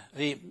around,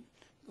 these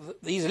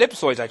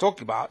ellipsoids I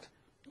talked about,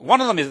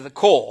 one of them is at the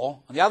core,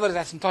 and the other is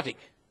asymptotic.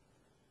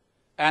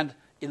 And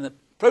in the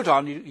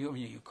proton,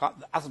 you can't,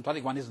 the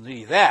asymptotic one isn't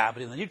really there,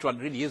 but in the neutron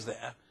it really is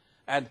there.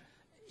 And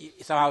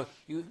somehow, if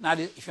you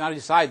now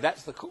decide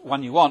that's the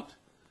one you want,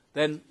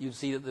 then you'd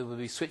see that there will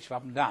be switch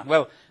up and down.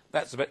 Well,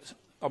 that's a bit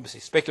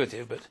obviously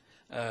speculative,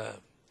 but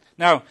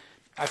now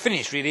I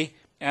finished really,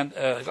 and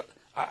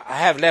I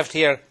have left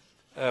here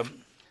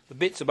the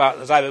bits about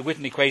the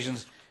Seiberg-Witten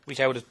equations, which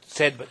I would have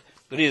said, but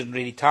there isn't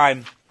really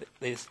time.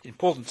 It's an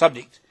important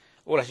subject.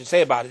 All I should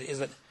say about it is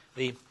that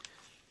the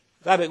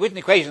Seiberg-Witten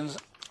equations,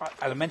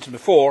 as I mentioned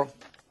before,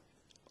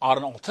 are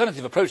an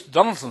alternative approach to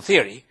Donaldson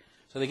theory,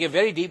 so they give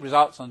very deep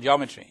results on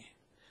geometry.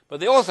 But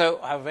they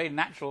also have a very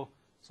natural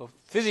sort of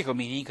physical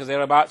meaning, because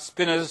they're about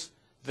spinors,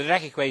 the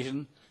Dirac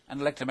equation, and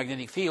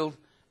electromagnetic field,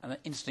 and the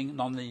interesting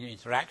nonlinear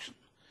interaction.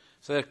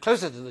 So they're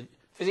closer to the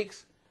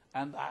physics,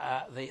 and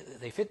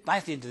they fit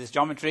nicely into this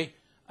geometry.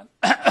 And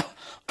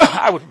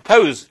I would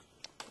propose,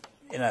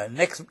 in a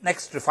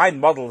next refined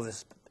model of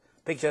this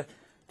picture,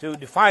 to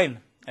define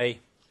a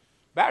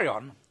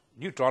baryon,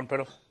 neutron,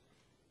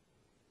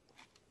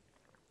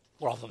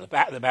 rather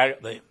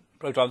the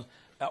protons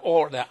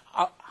or the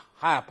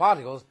higher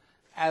particles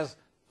as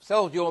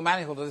self-dual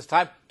manifolds of this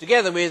type,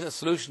 together with a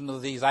solution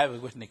of these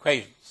Isaac-Newton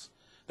equations.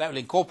 That will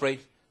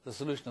incorporate the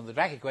solution of the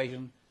Dirac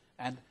equation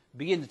and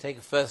begin to take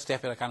a first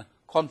step in a kind of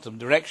quantum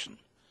direction.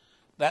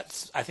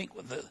 That's, I think,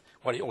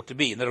 what it ought to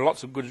be, and there are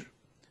lots of good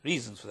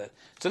reasons for that.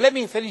 So let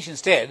me finish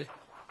instead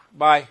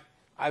by,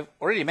 I've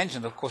already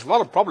mentioned, of course, a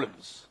lot of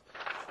problems.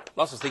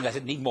 Lots of things I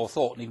said need more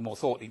thought, need more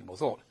thought, need more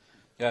thought.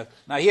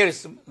 Now here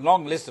is a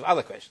long list of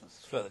other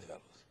questions, further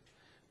developments.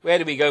 Where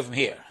do we go from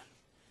here?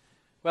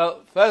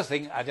 Well, first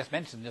thing I just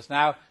mentioned just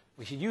now,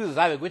 we should use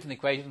the Isaac-Newton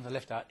equation, the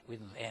left-out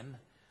Newton's n,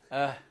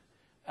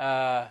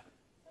 to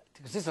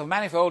consist of a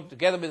manifold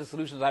together with the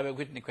solution of the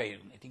Isaac-Newton equation.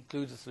 It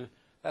includes the solution.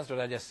 That's what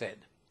I just said.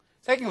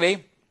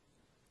 Secondly,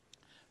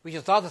 we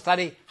should start to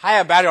study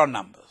higher baryon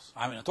numbers.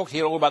 I mean, I talked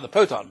here all about the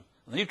proton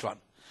and the neutron,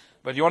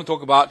 but you want to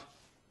talk about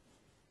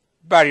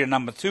baryon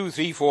number 2,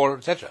 3, 4,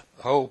 etc.,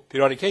 the whole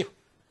periodic table,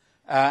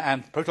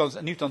 and protons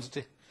and neutrons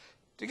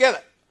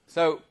together.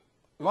 So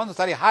we want to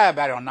study a higher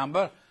baryon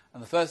number,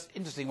 and the first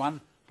interesting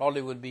one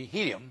probably would be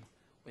helium,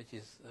 which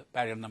is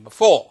baryon number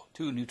 4,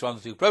 2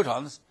 neutrons, 2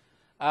 protons,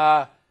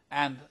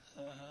 and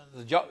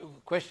the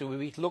question would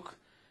be to look,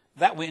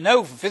 that we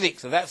know from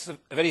physics that that's a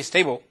very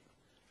stable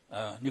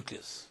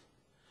nucleus.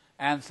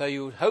 And so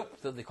you would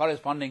hope that the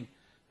corresponding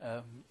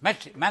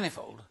metric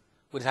manifold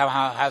would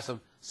have some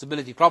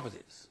stability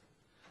properties.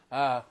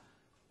 By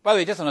the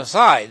way, just an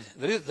aside,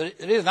 there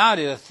is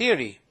nowadays a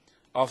theory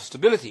of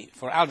stability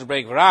for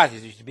algebraic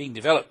varieties which is being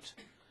developed.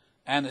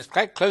 And it's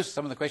quite close to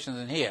some of the questions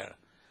in here.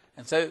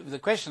 And so the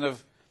question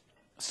of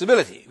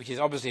stability, which is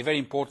obviously a very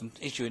important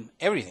issue in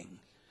everything,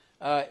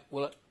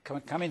 will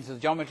come into the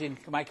geometry and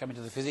might come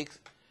into the physics.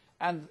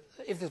 And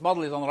if this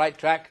model is on the right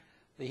track,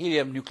 the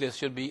helium nucleus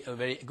should be a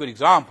very good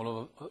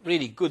example of a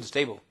really good,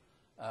 stable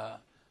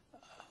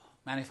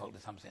manifold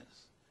in some sense.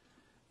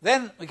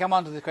 Then we come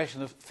on to the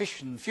question of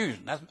fission and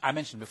fusion. As I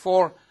mentioned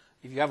before,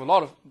 if you have a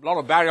lot of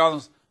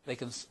baryons, they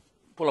can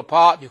pull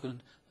apart, you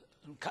can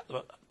cut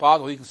them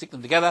apart, or you can stick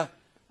them together.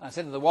 And I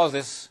said that there was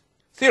this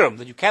theorem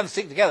that you can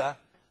stick together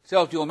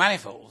self-dual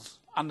manifolds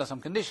under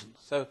some conditions.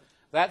 So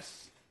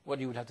that's what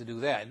you would have to do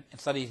there and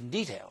study it in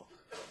detail.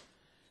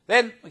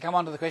 Then we come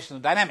on to the question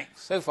of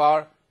dynamics. So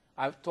far,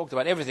 I've talked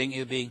about everything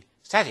as being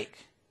static.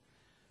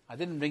 I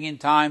didn't bring in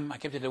time, I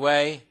kept it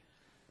away.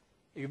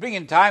 If you bring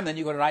in time, then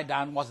you've got to write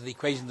down what are the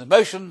equations of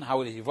motion, how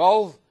will it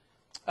evolve.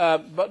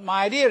 But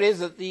my idea is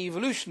that the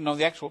evolution of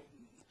the actual,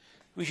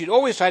 we should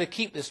always try to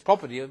keep this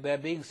property of there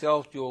being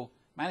self-dual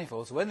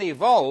manifolds. So when they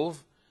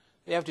evolve,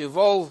 they have to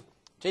evolve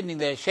changing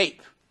their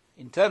shape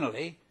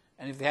internally,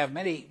 and if they have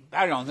many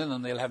baryons in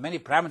them, they'll have many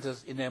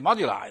parameters in their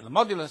moduli. The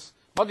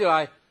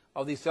moduli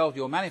of these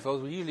self-dual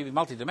manifolds will usually be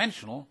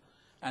multidimensional,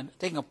 and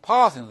taking a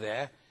path in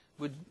there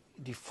would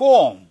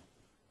deform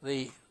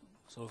the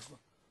sort of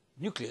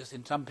nucleus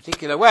in some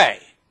particular way.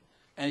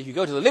 And if you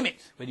go to the limit,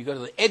 when you go to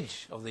the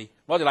edge of the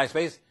moduli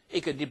space,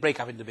 it could break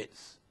up into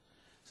bits.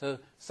 So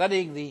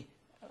studying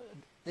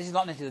this is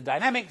not necessarily the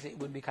dynamics, it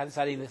would be kind of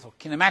studying this sort of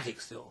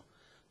kinematics still.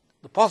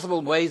 The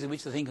possible ways in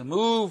which the thing can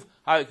move,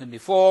 how it can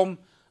deform,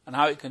 and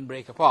how it can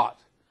break apart.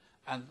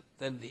 And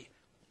then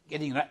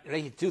getting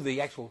related to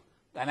the actual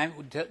dynamic,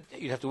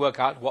 you'd have to work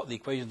out what the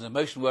equations of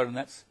motion were, and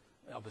that's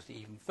obviously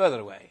even further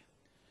away.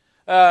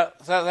 So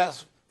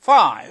that's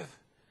 5.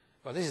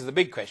 Well, this is the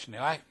big question,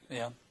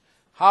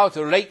 how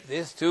to relate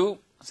this to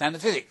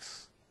standard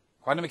physics,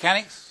 quantum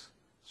mechanics,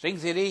 string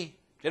theory,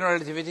 general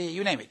relativity,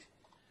 you name it.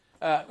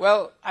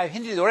 Well, I've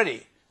hinted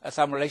already at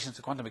some relations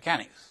to quantum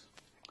mechanics.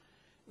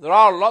 There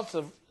are lots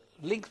of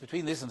links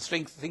between this and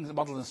things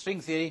modeled in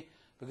string theory,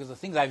 because the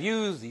things I've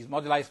used, these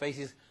moduli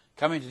spaces,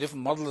 come into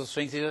different models of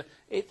string theory.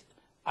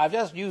 I've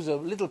just used a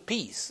little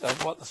piece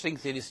of what the string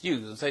theorists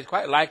use, and so it's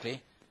quite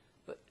likely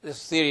that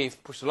this theory,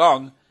 if pushed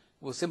along,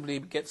 will simply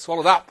get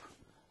swallowed up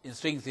in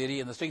string theory,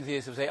 and the string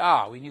theorists will say,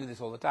 we knew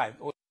this all the time,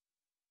 or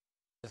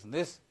this and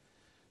this.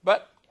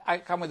 But I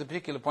come with a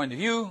particular point of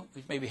view,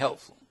 which may be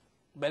helpful.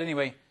 But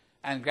anyway,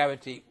 and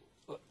gravity,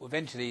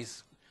 eventually,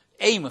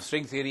 aim of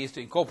string theory is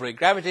to incorporate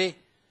gravity.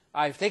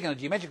 I've taken a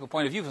geometrical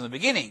point of view from the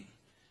beginning,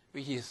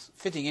 which is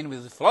fitting in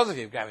with the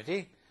philosophy of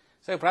gravity.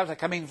 So perhaps I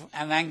come in from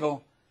an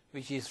angle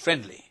which is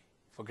friendly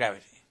for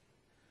gravity.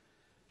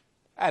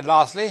 And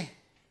lastly,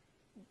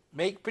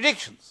 make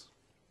predictions.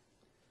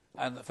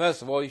 And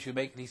first of all, you should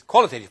make these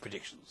qualitative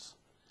predictions,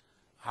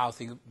 how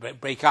things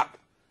break up,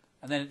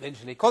 and then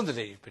eventually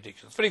quantitative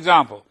predictions. For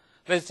example,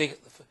 let's take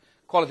a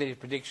qualitative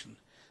prediction.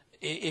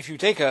 If you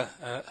take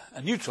a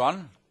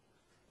neutron,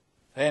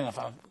 then if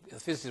the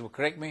physicist will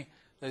correct me,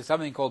 there's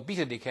something called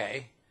beta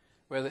decay,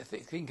 where the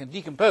thing can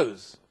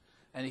decompose,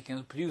 and it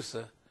can produce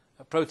a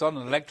proton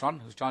and an electron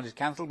whose charge is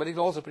cancelled, but it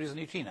will also produce a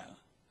neutrino.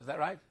 Is that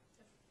right?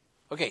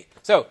 Okay,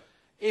 so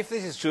if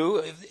this is true,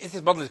 if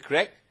this model is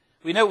correct,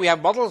 we know we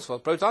have models for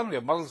proton, we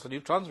have models for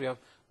neutrons, we have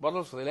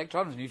models for the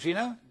electron and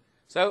neutrino.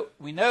 So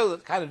we know the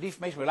kind of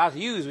deformation we're allowed to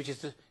use, which is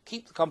to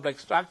keep the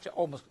complex structure,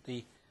 almost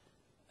the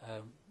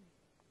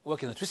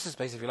work in the twistor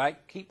space, if you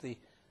like, keep the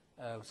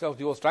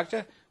self-dual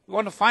structure. We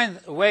want to find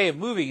a way of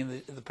moving in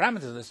the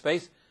parameters of the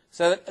space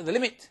so that at the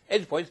limit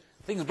edge point,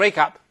 things break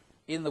up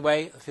in the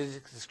way the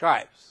physics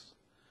describes.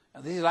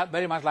 And this is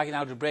very much like in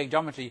algebraic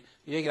geometry.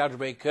 You take an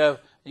algebraic curve,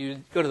 and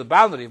you go to the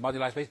boundary of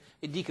moduli space,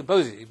 it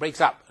decomposes, it breaks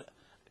up. A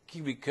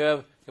cubic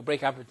curve can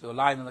break up into a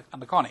line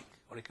and a conic,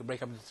 or it can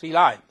break up into 3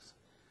 lines.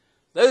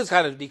 Those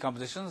kind of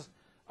decompositions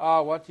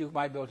are what you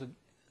might be able to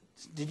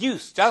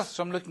deduce just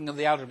from looking at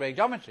the algebraic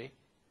geometry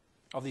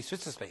of these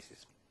twistor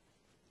spaces.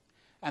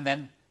 And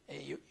then,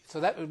 so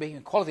that would be a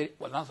qualitative,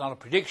 well, that's not a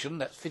prediction,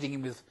 that's fitting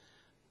in with,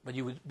 but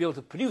you would be able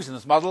to produce in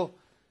this model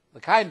the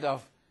kind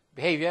of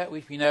behavior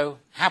which we know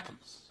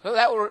happens. So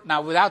that will,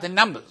 now without any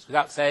numbers,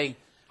 without saying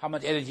how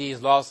much energy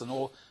is lost and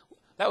all,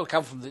 that will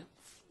come from the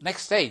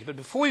next stage. But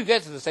before you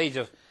get to the stage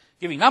of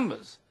giving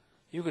numbers,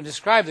 you can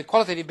describe the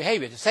qualitative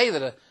behavior. To say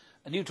that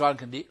a neutron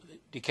can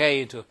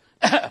decay into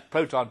a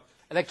proton,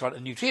 electron,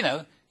 and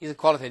neutrino is a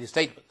qualitative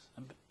statement.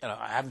 And,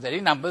 I haven't said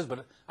any numbers,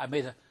 but I've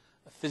made a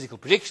physical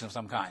prediction of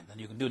some kind, and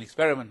you can do an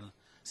experiment and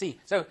see.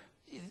 So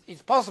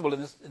it's possible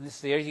in this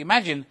theory to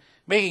imagine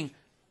making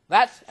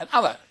that and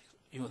other.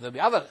 There'll be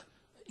other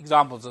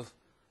examples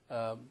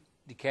of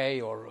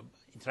decay or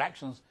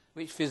interactions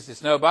which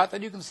physicists know about,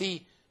 and you can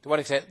see to what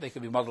extent they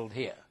can be modeled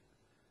here.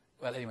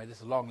 Well, anyway,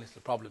 there's a long list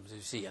of problems, as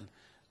you see, and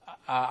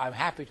I'm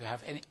happy to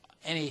have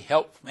any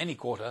help from any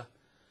quarter,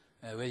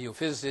 whether you're a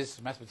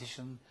physicist,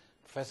 mathematician,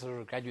 professor,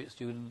 or graduate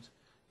student,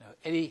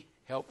 any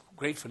help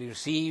gratefully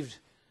received,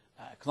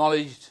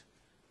 acknowledged.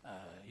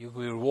 You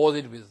will be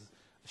rewarded with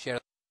a share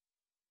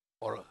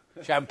or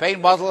a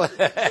champagne bottle,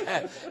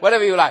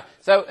 whatever you like.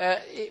 So,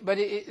 but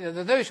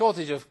there's no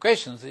shortage of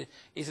questions.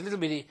 It's a little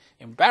bit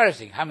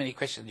embarrassing how many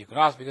questions you can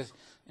ask, because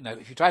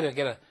if you try to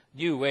get a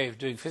new way of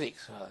doing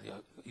physics, well,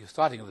 you're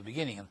starting at the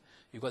beginning, and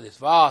you've got this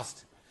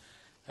vast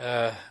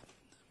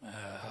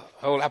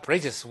whole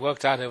apparatus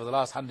worked out over the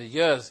last 100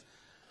 years.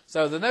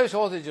 So there's no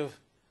shortage of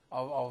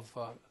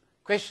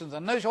questions,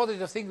 and no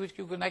shortage of things which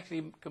you can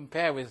actually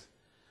compare with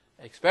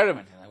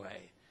experiment in a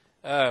way.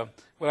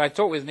 When I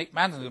talked with Nick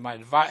Manton, who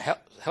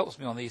helps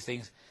me on these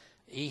things,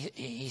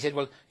 he said,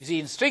 well, you see,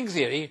 in string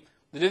theory,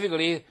 the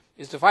difficulty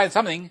is to find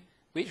something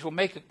which will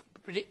make a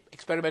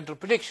experimental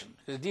prediction,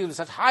 because it deals with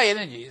such high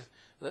energies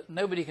that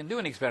nobody can do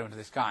an experiment of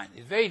this kind.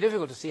 It's very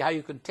difficult to see how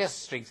you can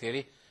test string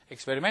theory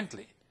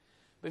experimentally.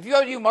 But if you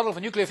have a new model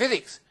for nuclear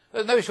physics,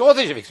 there's no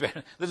shortage of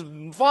experiments. There's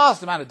a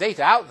vast amount of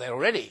data out there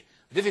already.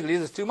 The difficulty is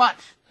there's too much.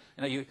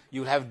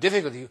 You'll have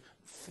difficulty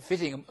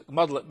fitting a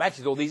model that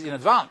matches all these in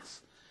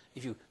advance.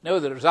 If you know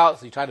the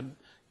results, you try to,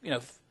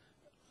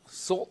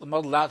 sort the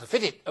model out to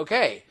fit it,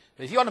 okay.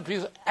 But if you want to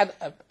produce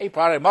a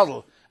priori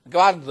model and go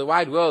out into the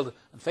wide world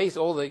and face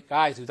all the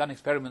guys who've done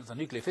experiments on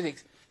nuclear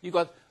physics, you've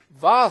got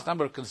vast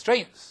number of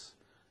constraints.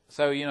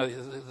 So,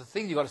 the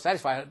things you've got to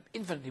satisfy are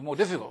infinitely more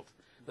difficult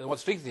than what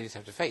string theorists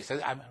have to face. So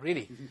I'm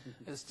really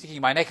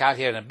sticking my neck out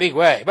here in a big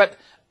way. But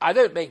I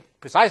don't make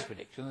precise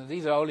predictions.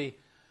 These are only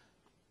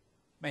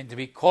meant to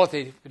be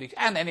qualitative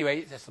predictions. And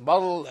anyway, that's the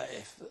model.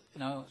 If,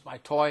 it's my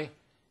toy.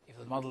 If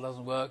the model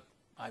doesn't work,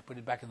 I put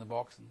it back in the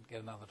box and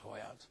get another toy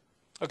out.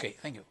 Okay,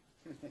 thank you.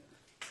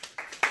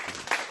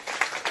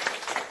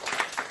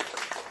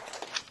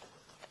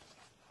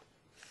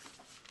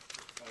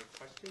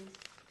 Questions?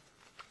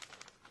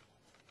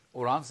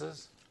 Or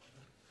answers?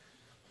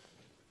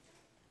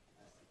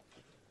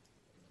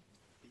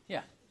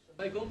 Yeah.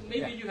 Michael,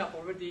 maybe you have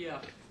already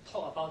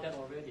talked about that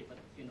already, but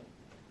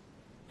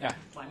yeah.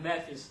 My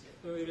math is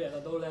really at a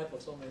low level,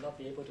 so I may not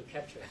be able to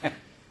capture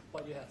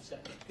what you have said.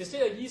 Is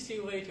there an easy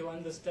way to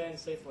understand,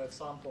 say, for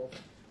example,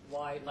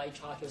 why light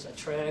charges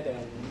attract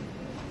and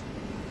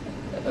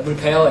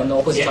repel and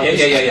opposite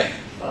charges?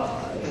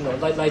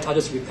 Light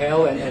charges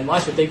repel, and why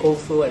should they go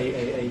through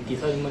a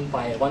determined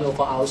by a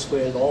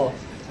 1/r² law?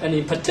 And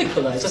in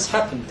particular, it just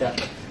happened that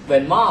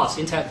when mass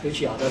interact with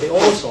each other, they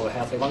also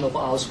have a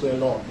 1/r²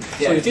 law.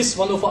 Yeah. So is this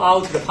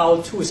 1/r to the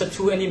power 2, is that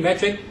true any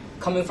metric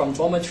coming from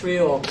geometry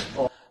or?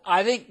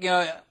 I think,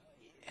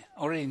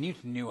 already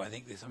Newton knew, I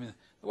think, this. I mean,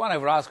 the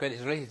 1/r²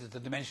 is related to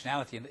the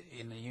dimensionality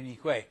in a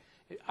unique way.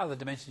 Other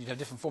dimensions, you have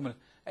different formulas,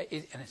 and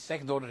it's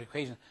second-order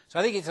equation. So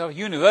I think it's sort of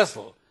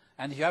universal.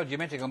 And if you have a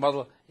geometrical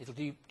model,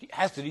 it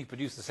has to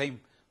reproduce the same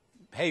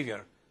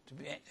behavior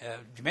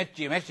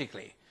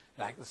geometrically,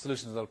 like the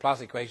solutions of the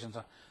Laplace equations.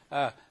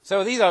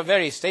 So these are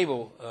very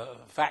stable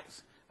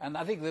facts. And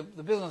I think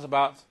the business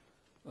about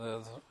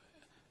the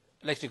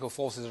electrical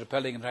forces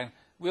repelling and trying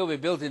will be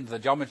built into the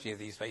geometry of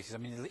these spaces. I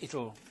mean,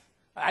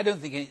 I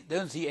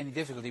don't see any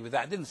difficulty with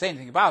that. I didn't say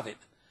anything about it,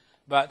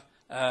 but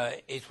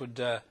it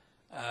would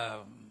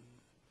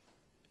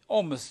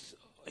almost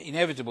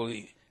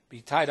inevitably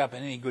be tied up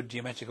in any good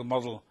geometrical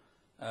model.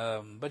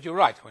 But you're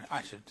right.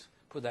 I should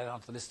put that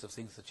onto the list of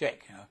things to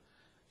check.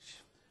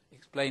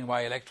 Explain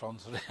why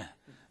electrons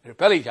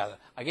repel each other.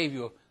 I gave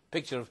you a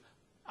picture of.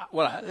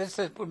 Well, let's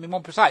be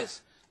more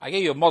precise. I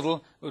gave you a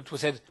model which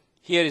was said,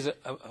 here is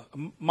a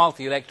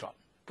multi-electron.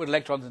 Put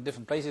electrons in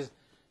different places.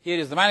 Here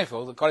is the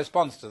manifold that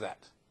corresponds to that.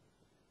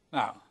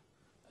 Now,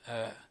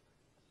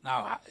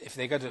 if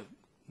they're going to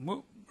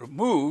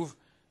move,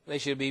 they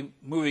should be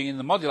moving in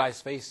the moduli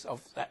space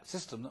of that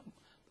system.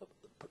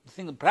 The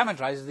thing that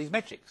parameterizes these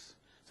metrics.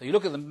 So you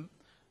look at the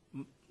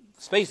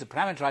space that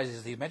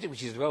parameterizes these metrics,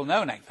 which is well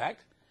known, in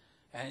fact,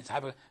 and it's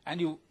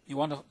and you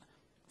want to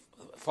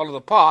follow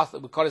the path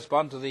that would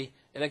correspond to the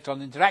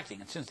electrons interacting.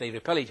 And since they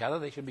repel each other,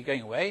 they should be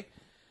going away.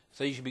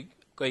 So you should be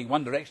going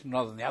one direction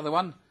rather than the other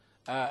one.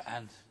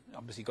 And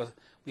obviously, because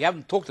we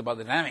haven't talked about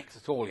the dynamics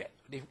at all yet.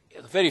 But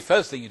the very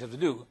first thing you'd have to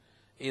do,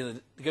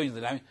 either going to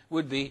the dynamics,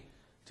 would be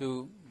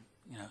to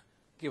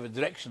give a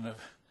direction of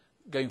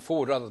going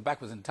forward rather than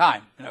backwards in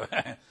time.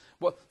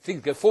 What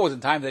things go forwards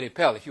in time, they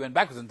repel. If you went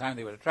backwards in time,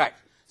 they would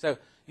attract. So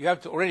you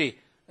have to already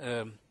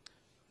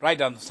write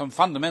down some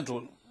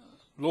fundamental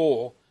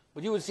law,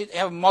 but you would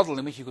have a model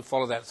in which you could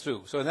follow that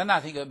through. So then I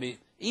think it would be the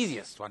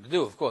easiest one to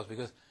do, of course,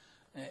 because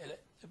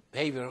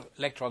behavior of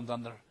electrons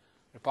under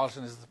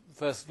repulsion is the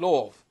first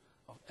law of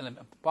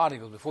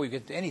particles before you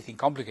get to anything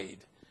complicated.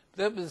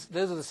 Those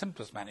are the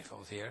simplest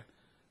manifolds here,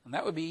 and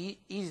that would be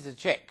easy to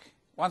check.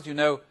 Once you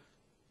know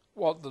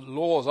what the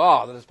laws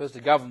are that are supposed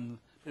to govern,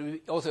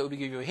 it would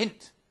give you a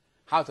hint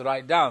how to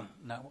write down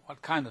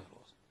what kind of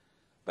laws.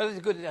 But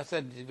it's good, I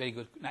said, it's a very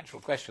good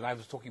natural question. I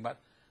was talking about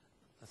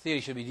the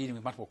theory should be dealing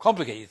with much more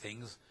complicated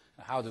things,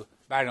 how do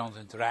baryons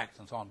interact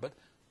and so on. But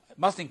it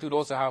must include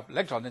also how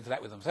electrons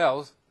interact with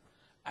themselves,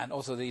 and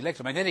also the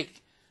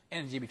electromagnetic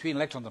energy between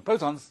electrons and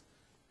protons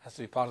has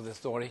to be part of the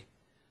story.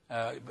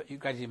 But you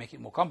gradually make it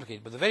more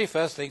complicated. But the very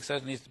first thing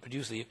certainly is to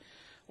produce the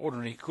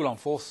ordinary Coulomb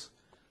force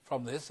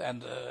from this,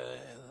 and the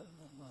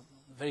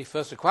very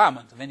first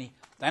requirement of any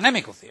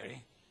dynamical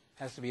theory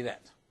has to be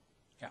that.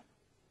 Yeah.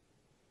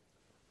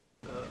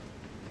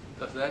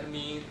 Does that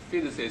mean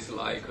physicists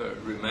like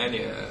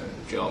Riemannian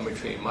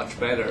geometry much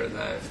better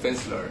than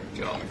Finsler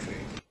geometry?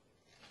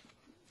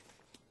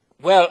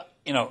 Well,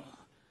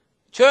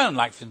 Chern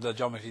liked Finsler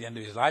geometry at the end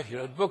of his life. He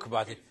wrote a book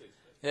about it.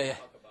 Yeah.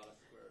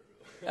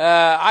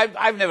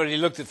 I've never really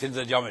looked at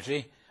Finsler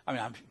geometry. I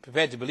mean, I'm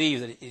prepared to believe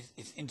that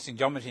it's interesting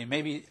geometry, and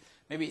maybe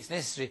it's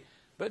necessary.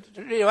 But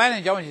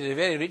Riemannian geometry is a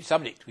very rich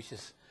subject, which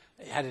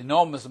had an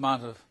enormous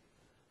amount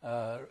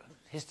of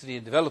history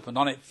and development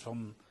on it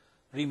from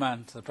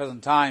Riemann to the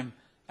present time,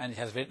 and it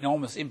has an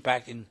enormous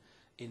impact in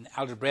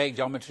algebraic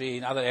geometry,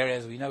 in other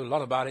areas. We know a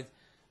lot about it.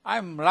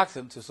 I'm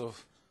reluctant to sort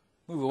of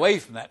move away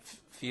from that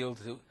field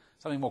to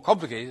something more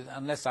complicated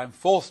unless I'm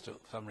forced to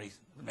for some reason.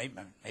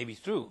 Maybe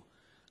it's true.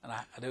 And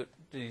I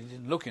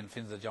didn't look in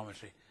Finsler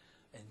geometry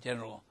in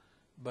general.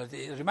 But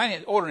the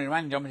ordinary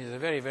Riemannian geometry is a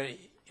very, very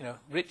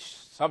rich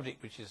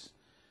subject, which is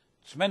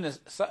tremendous,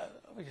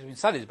 which has been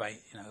studied by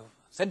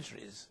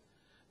centuries,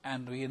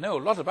 and we know a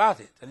lot about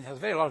it, and it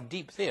has a lot of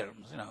deep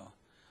theorems,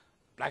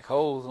 black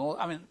holes and all.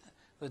 I mean,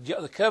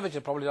 the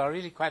curvature probably are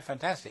really quite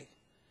fantastic.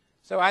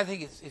 So I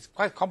think it's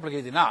quite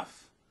complicated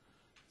enough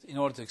in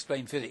order to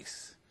explain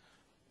physics.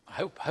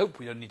 I hope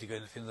we don't need to go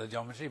into Finsler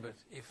geometry, but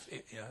if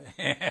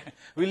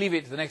we leave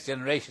it to the next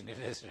generation if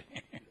necessary.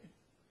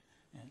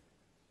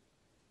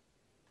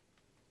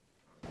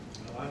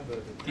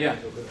 Yeah.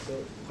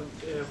 So,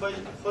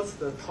 what's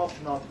the top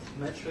knot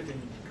metric?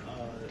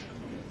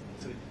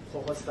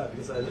 What's that?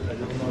 Because I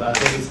don't know. I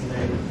heard his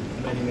name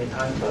many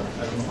times, but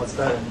I don't know what's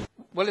that.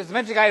 Well, it's the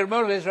metric I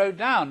more or less wrote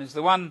down. It's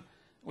the one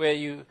where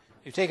you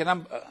take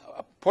a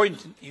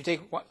point, you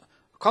take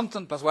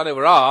constant plus 1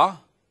 over r,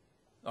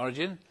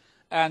 origin,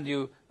 and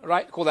you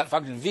call that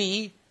function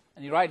v,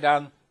 and you write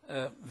down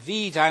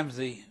v times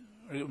the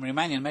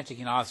Riemannian metric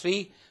in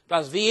R3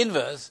 plus v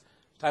inverse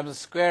times the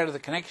square of the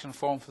connection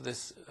form for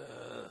this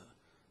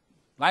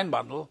line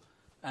bundle,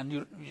 and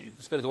you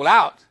spit it all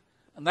out,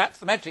 and that's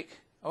the metric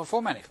of a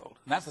four-manifold,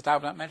 and that's the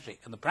Taubnat metric,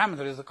 and the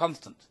parameter is the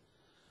constant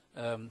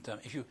term.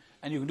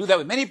 And you can do that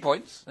with many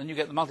points, then you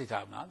get the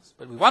multi-Taubnats,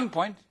 but with one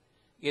point,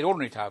 you get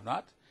ordinary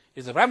Taubnat.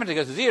 If the parameter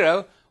goes to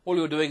 0, all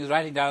you're doing is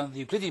writing down the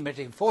Euclidean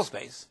metric in 4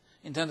 space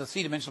in terms of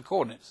 3-dimensional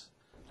coordinates,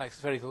 like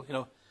spherical.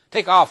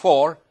 Take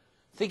R4,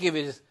 think of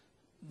it as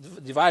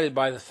divided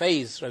by the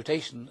phase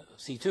rotation of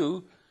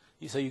C2.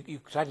 So you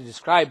try to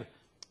describe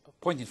a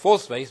point in 4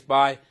 space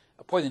by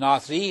a point in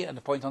R3 and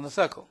a point on the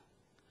circle.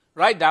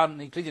 Write down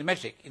the Euclidean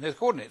metric in those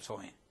coordinates for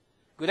me.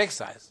 Good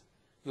exercise.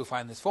 You'll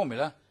find this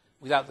formula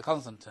without the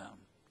constant term.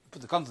 You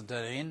put the constant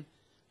term in,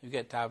 you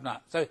get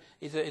Taubnat. So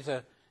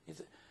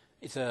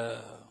it's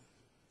a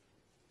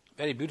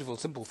very beautiful,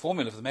 simple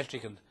formula for the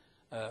metric, and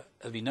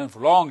has been known for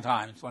a long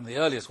time. It's one of the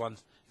earliest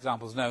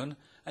examples known.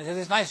 And it has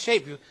this nice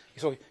shape. You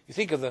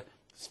think of the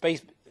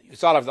space. You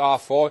start off with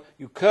R4.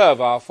 You curve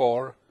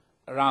R4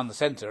 around the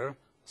center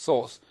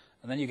source,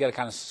 and then you get a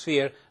kind of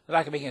sphere that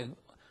I can make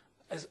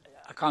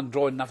I can't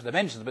draw enough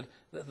dimensions, but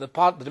the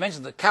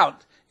dimensions that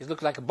count is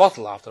look like a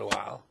bottle after a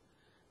while,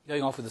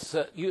 going off with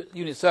the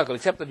unit circle,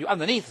 except that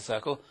underneath the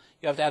circle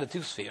you have to add a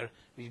 2-sphere,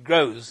 which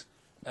grows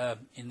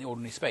in the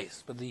ordinary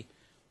space. But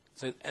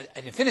so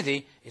at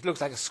infinity it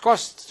looks like a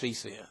squashed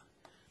 3-sphere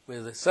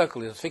where the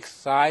circle is a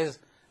fixed size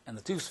and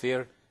the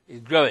two-sphere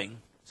is growing.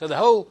 So the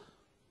whole,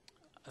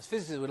 as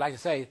physicists would like to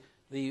say,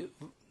 the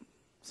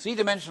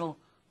three-dimensional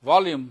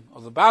volume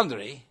of the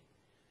boundary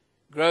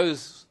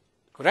grows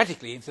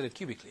quadratically instead of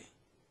cubically,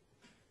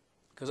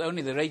 because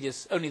only the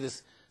radius, only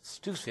this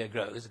two-sphere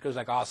grows. It grows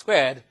like r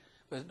squared,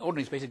 but in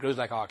ordinary space it grows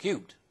like r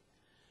cubed.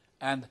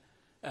 And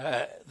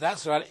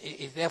that's right.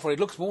 Therefore, it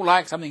looks more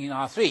like something in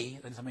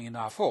R3 than something in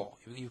R4.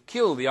 You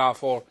kill the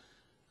R4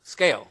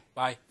 scale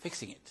by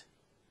fixing it.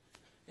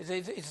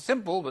 It's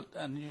simple, but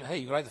hey,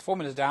 you can write the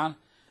formulas down,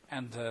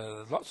 and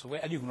lots of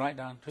ways, and you can write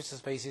down twistor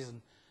spaces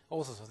and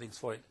all sorts of things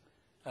for it.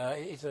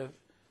 It's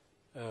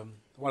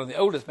one of the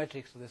oldest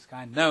metrics of this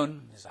kind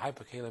known. It's a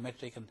hyperkähler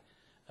metric, and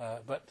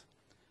but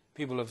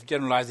people have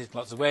generalized it in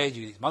lots of ways.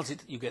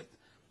 You get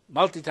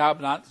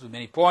multi-Taub-Nuts with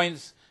many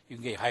points. You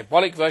can get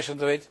hyperbolic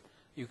versions of it.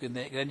 You can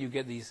then you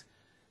get these.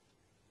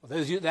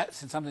 Well, that's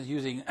sometimes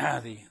using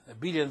the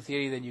abelian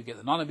theory. Then you get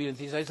the non-abelian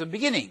theory. So it's the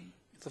beginning.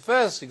 It's the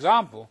first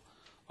example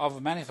of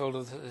a manifold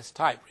of this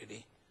type,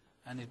 really,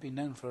 and it's been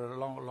known for a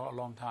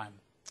long time.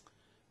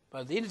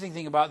 But the interesting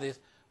thing about this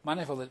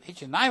manifold that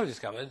Hitchin and I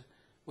discovered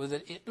was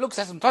that it looks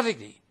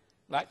asymptotically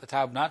like the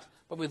Taub-Nut,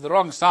 but with the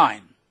wrong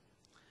sign.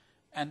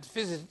 And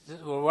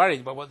physicists were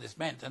worried about what this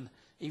meant. And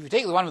if you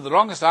take the one with the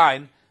wrong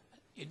sign,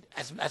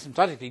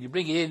 asymptotically, you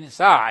bring it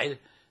inside,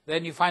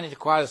 then you find it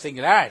acquires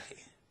singularity.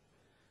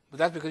 But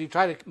that's because you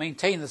try to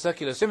maintain the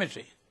circular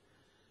symmetry.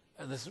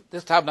 And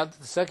this Taub-Nut,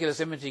 the circular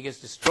symmetry gets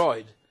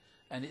destroyed,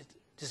 and it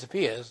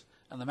disappears,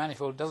 and the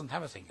manifold doesn't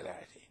have a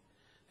singularity.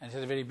 And it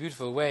has a very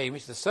beautiful way in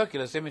which the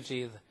circular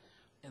symmetry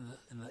in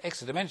the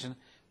extra dimension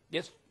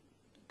gets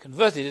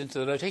converted into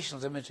the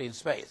rotational symmetry in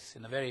space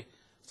in a very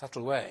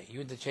subtle way.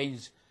 You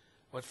interchange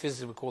what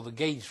physicists would call the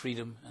gauge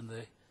freedom and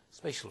the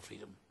spatial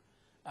freedom.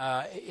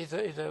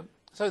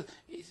 So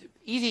it's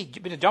easy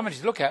bit of geometry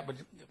to look at, but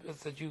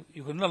that you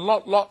can learn a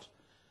lot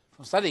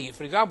from studying it.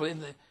 For example,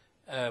 in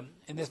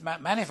this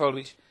manifold,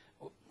 which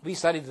we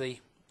studied,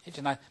 Hitch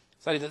and I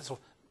studied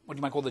what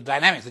you might call the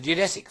dynamics, the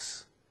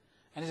geodesics.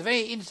 And it's a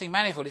very interesting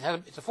manifold.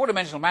 It's a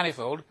four-dimensional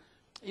manifold.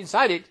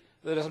 Inside it,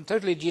 there are some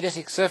totally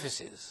geodesic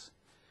surfaces.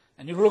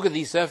 And you look at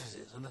these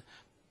surfaces, and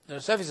there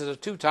are surfaces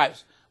of two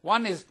types.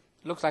 One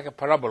looks like a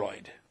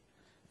paraboloid.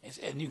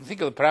 And you can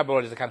think of the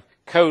paraboloid as a kind of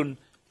cone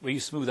where you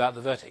smooth out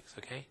the vertex,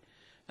 okay?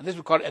 And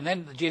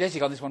then the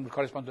geodesic on this one would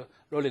correspond to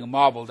rolling a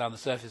marble down the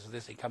surface of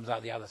this. It comes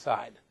out the other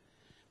side.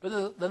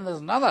 But then there's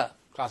another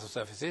class of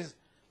surfaces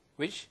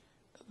which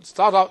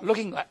start out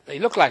they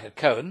look like a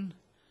cone,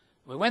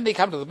 but when they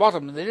come to the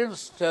bottom, they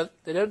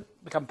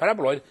don't become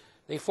paraboloid.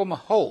 They form a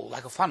hole,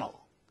 like a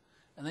funnel,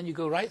 and then you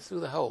go right through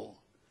the hole.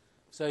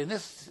 So in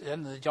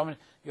the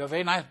geometry, you have a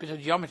very nice bit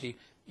of geometry.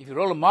 If you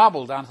roll a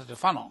marble down such a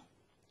funnel,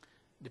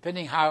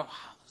 depending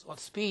what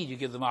speed you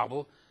give the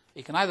marble,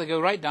 it can either go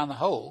right down the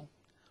hole,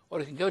 or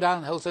it can go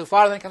down the hole so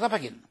far and then it comes up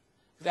again.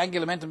 The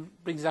angular momentum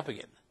brings it up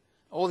again.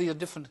 All these are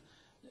different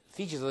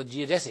features of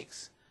the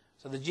geodesics.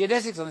 So the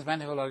geodesics on this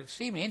manifold are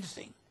extremely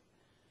interesting.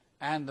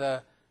 And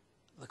the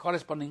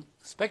corresponding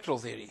spectral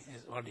theory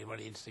is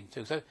really interesting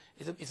too. So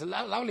it's a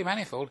lovely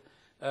manifold.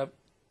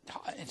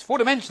 It's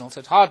four-dimensional, so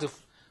it's hard to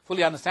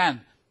fully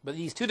understand. But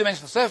these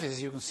two-dimensional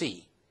surfaces you can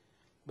see.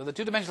 But the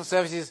two-dimensional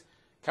surfaces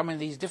come in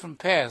these different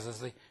pairs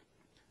as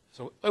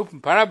so open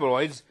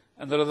paraboloids,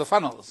 and there are the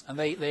funnels, and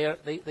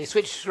they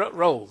switch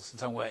roles in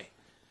some way.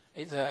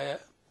 You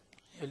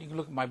can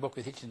look at my book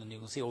with Hitchin, and you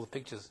can see all the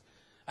pictures.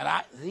 And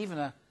there's even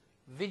a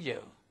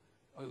video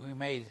we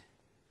made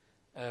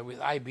with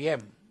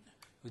IBM,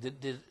 who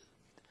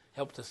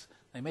helped us.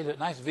 They made a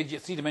nice video,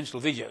 three-dimensional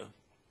video,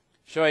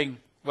 showing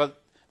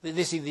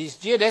this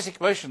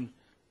geodesic motion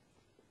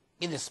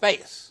in the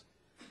space.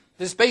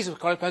 This space is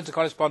supposed to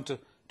correspond to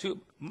two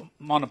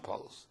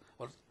monopoles,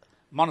 or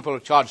monopole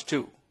of charge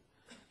 2.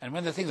 And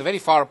when the things are very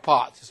far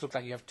apart, it looks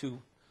like you have two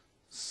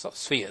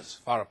spheres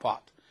far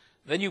apart.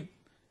 Then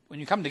when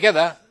you come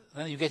together,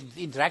 then you get into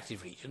the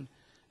interactive region,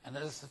 and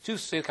as the two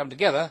spheres come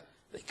together,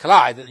 they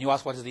collide, and you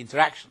ask what is the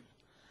interaction.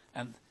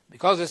 And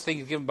because this thing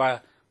is given by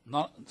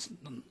a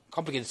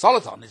complicated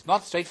soliton, it's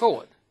not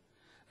straightforward.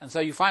 And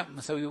so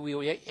we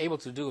were able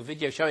to do a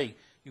video showing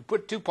you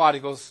put two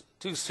particles,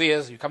 two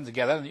spheres, you come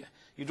together, and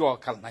you draw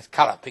a nice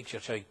color picture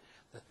showing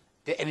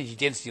the energy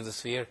density of the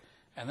sphere,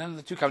 and then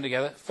the two come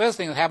together. First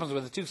thing that happens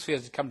when the two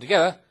spheres come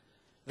together,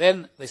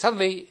 then they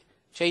suddenly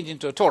change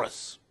into a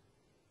torus.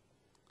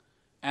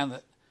 And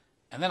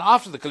then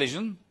after the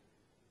collision,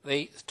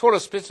 the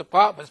torus splits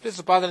apart, but it splits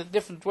apart in a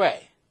different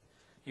way.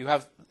 You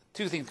have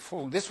two things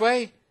falling this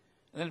way,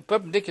 and then in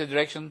perpendicular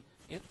direction,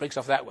 it breaks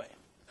off that way.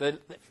 So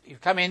you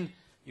come in,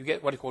 you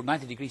get what you call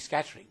 90-degree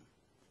scattering,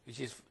 which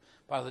is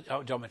part of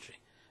the geometry.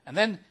 And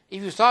then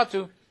if you start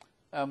to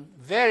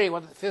vary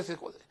what the physics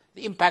call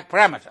the impact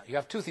parameter, you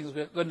have two things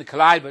going to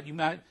collide, but you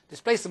might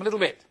displace them a little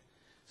bit.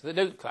 So they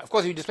don't collide. Of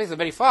course, if you displace them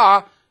very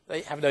far,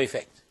 they have no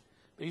effect.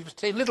 But if you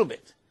stay a little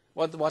bit,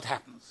 what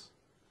happens?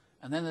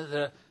 And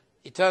then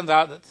it turns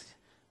out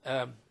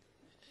that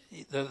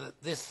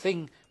this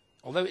thing,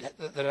 although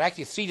there are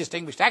actually three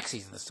distinguished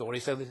axes in the story,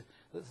 so the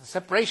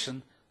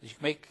separation, that you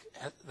can make,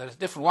 there's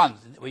different ones,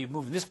 where you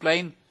move in this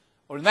plane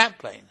or in that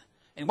plane.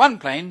 In one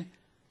plane,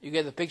 you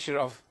get the picture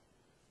of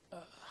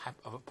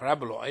a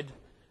paraboloid,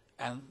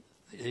 and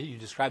you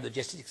describe the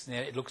gestics in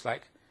there, it looks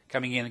like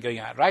coming in and going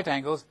out at right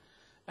angles.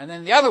 And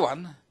then the other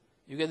one,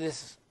 you get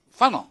this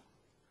funnel.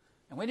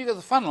 And when you get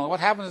the funnel, what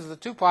happens is the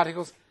two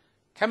particles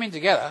come in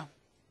together,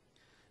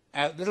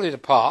 a little bit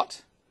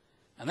apart,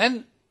 and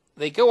then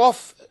they go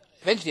off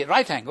eventually at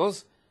right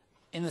angles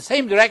in the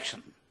same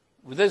direction,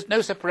 with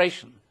no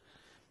separation.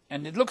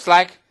 And it looks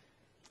like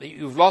that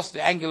you've lost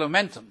the angular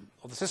momentum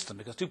of the system,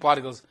 because two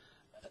particles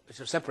which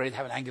are separated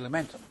have an angular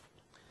momentum.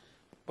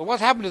 But what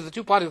happens is the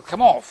two particles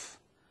come off.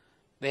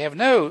 They have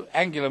no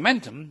angular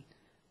momentum,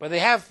 but they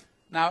have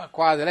now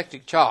acquired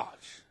electric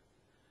charge.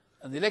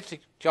 And the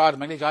electric charge,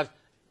 magnetic charge,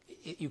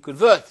 you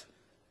convert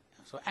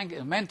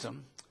angular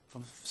momentum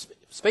from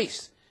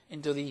space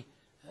into the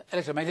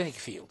electromagnetic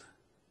field.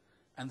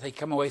 And they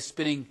come away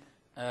spinning,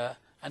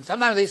 and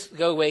sometimes they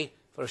go away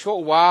for a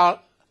short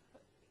while,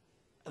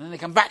 and then they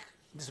come back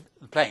to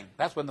the plane.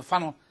 That's when the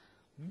funnel,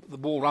 the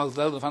ball rolls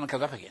low, the funnel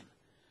comes up again.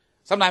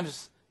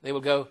 Sometimes they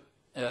will go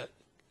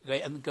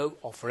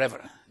off forever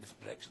in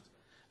different directions.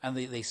 And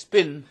they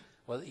spin,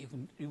 well,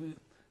 you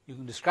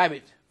can describe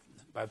it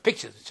by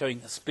pictures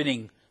showing a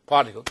spinning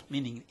particle,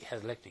 meaning it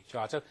has electric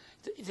charge. So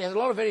it has a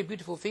lot of very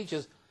beautiful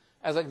features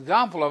as an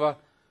example of a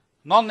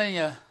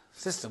nonlinear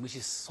system which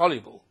is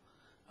soluble,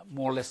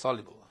 more or less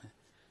soluble,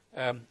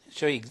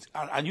 showing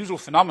unusual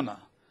phenomena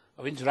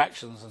of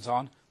interactions and so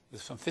on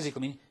with some physical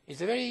meaning.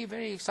 It's a very,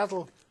 very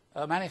subtle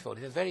manifold.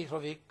 It has very,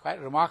 probably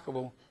quite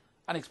remarkable,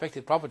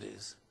 unexpected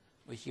properties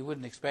which you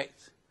wouldn't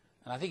expect.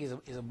 And I think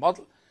is a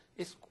model.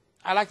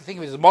 I like to think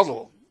of it as a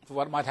model for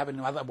what might happen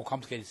in other more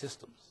complicated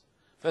systems.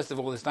 First of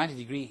all, this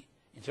 90-degree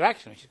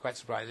interaction, which is quite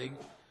surprising,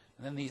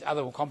 and then these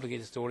other more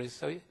complicated stories.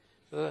 So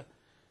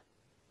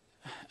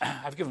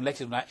I've given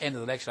lectures. At the end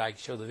of the lecture, I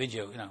show the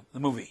video, the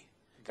movie.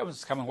 Come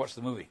and watch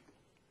the movie.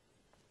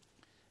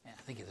 Yeah,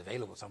 I think it's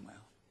available somewhere.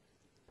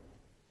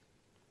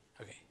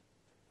 Okay.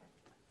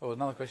 Oh,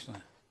 another question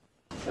there.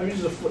 I mean,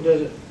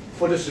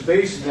 for the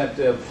space that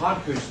the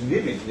particles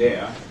live in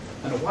there,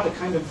 and what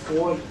kind of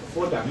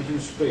four-dimensional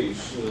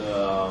space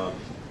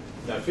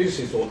that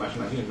physicists or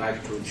mathematicians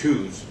like to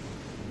choose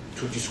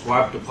to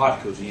describe the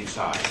particles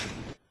inside?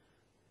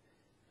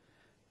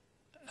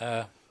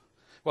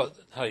 Well,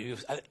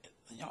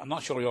 I'm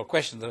not sure of your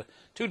question. There are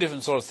two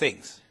different sort of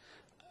things.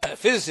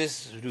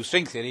 Physicists who do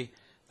string theory,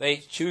 they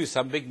choose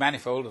some big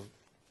manifold of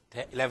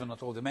 11 or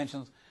 12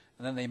 dimensions,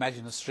 and then they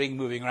imagine a string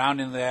moving around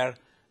in there,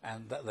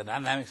 and the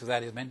dynamics of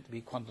that is meant to be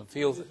quantum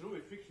fields. There's no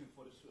restriction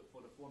for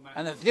the four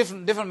And manifolds.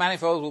 the different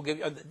manifolds will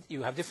give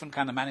you have different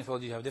kind of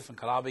manifolds, you have different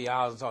Calabi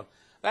hours and so on.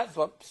 That's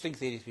what string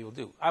theory people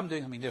do. I'm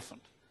doing something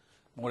different,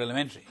 more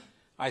elementary.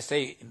 I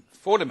say in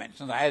 4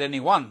 dimensions, I add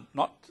only one,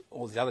 not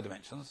all the other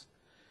dimensions,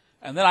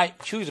 and then I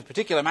choose a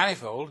particular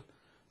manifold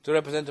to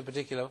represent a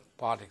particular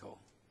particle.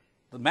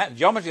 The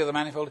geometry of the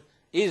manifold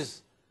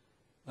is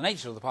the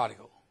nature of the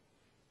particle.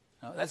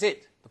 That's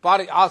it. The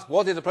particle asks,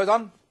 what is a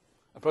proton?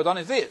 A proton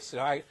is this.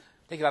 I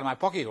take it out of my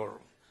pocket or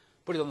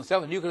put it on the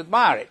shelf and you can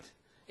admire it.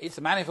 It's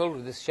a manifold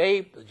with this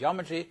shape, the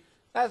geometry.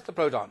 That's the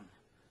proton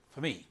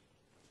for me.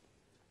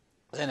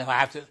 Then if I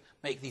have to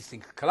make these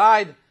things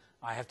collide,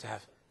 I have to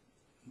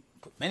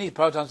put many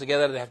protons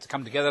together. They have to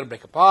come together and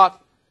break apart.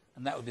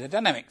 And that would be the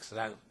dynamics that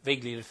I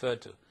vaguely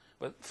referred to.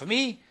 But for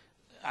me,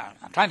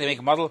 I'm trying to make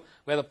a model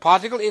where the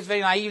particle is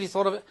very naively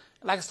thought of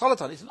like a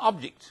soliton. It's an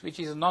object, which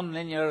is a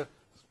non-linear,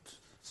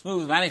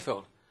 smooth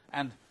manifold.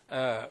 And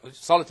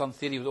soliton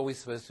theory was always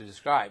supposed to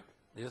describe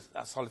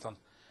solitons.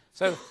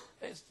 So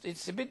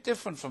it's a bit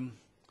different from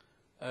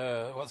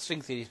what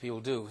string theory people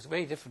do. It's a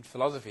very different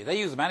philosophy. They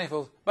use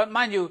manifolds, but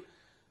mind you,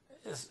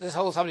 this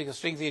whole subject of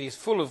string theory is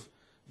full of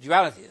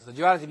dualities. The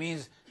duality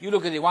means you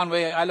look at it one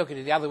way, I look at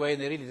it the other way,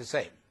 and they're really the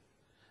same.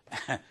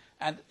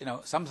 And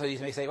some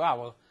studies may say, "Wow,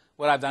 well,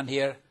 what I've done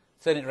here,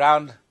 turn it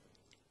round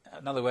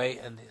another way,"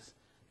 and this.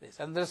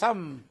 And there are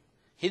some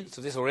hints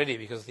of this already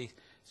because the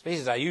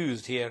spaces I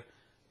used here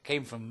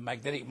came from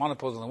magnetic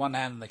monopoles on the one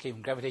hand, and they came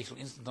from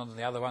gravitational instantons on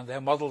the other one.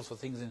 They're models for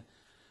things in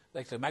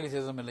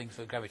electromagnetism and links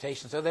with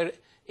gravitation. So they're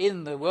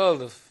in the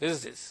world of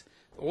physicists.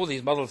 All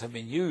these models have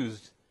been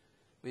used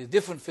with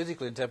different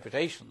physical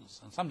interpretations,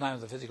 and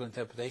sometimes the physical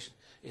interpretation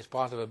is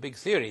part of a big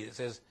theory that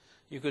says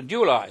you can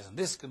dualize, and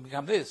this can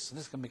become this, and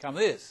this can become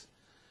this.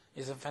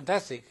 It's a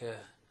fantastic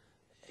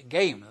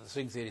game that the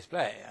string theorists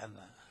play, and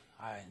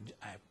I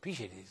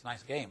appreciate it. It's a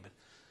nice game, but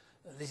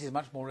this is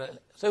much more,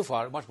 so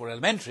far, much more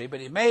elementary, but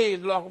it may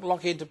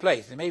lock into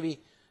place. It may be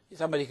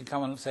somebody can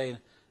come and say,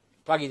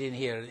 plug it in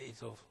here, and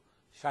it'll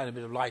shine a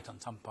bit of light on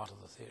some part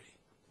of the theory.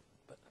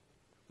 But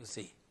we'll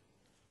see.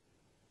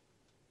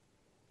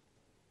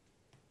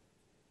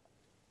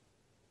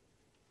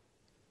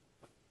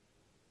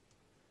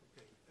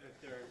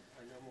 If there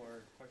are no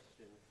more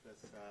questions,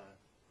 let's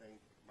thank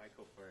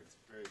Michael for its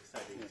very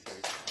exciting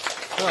series.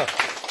 Sure.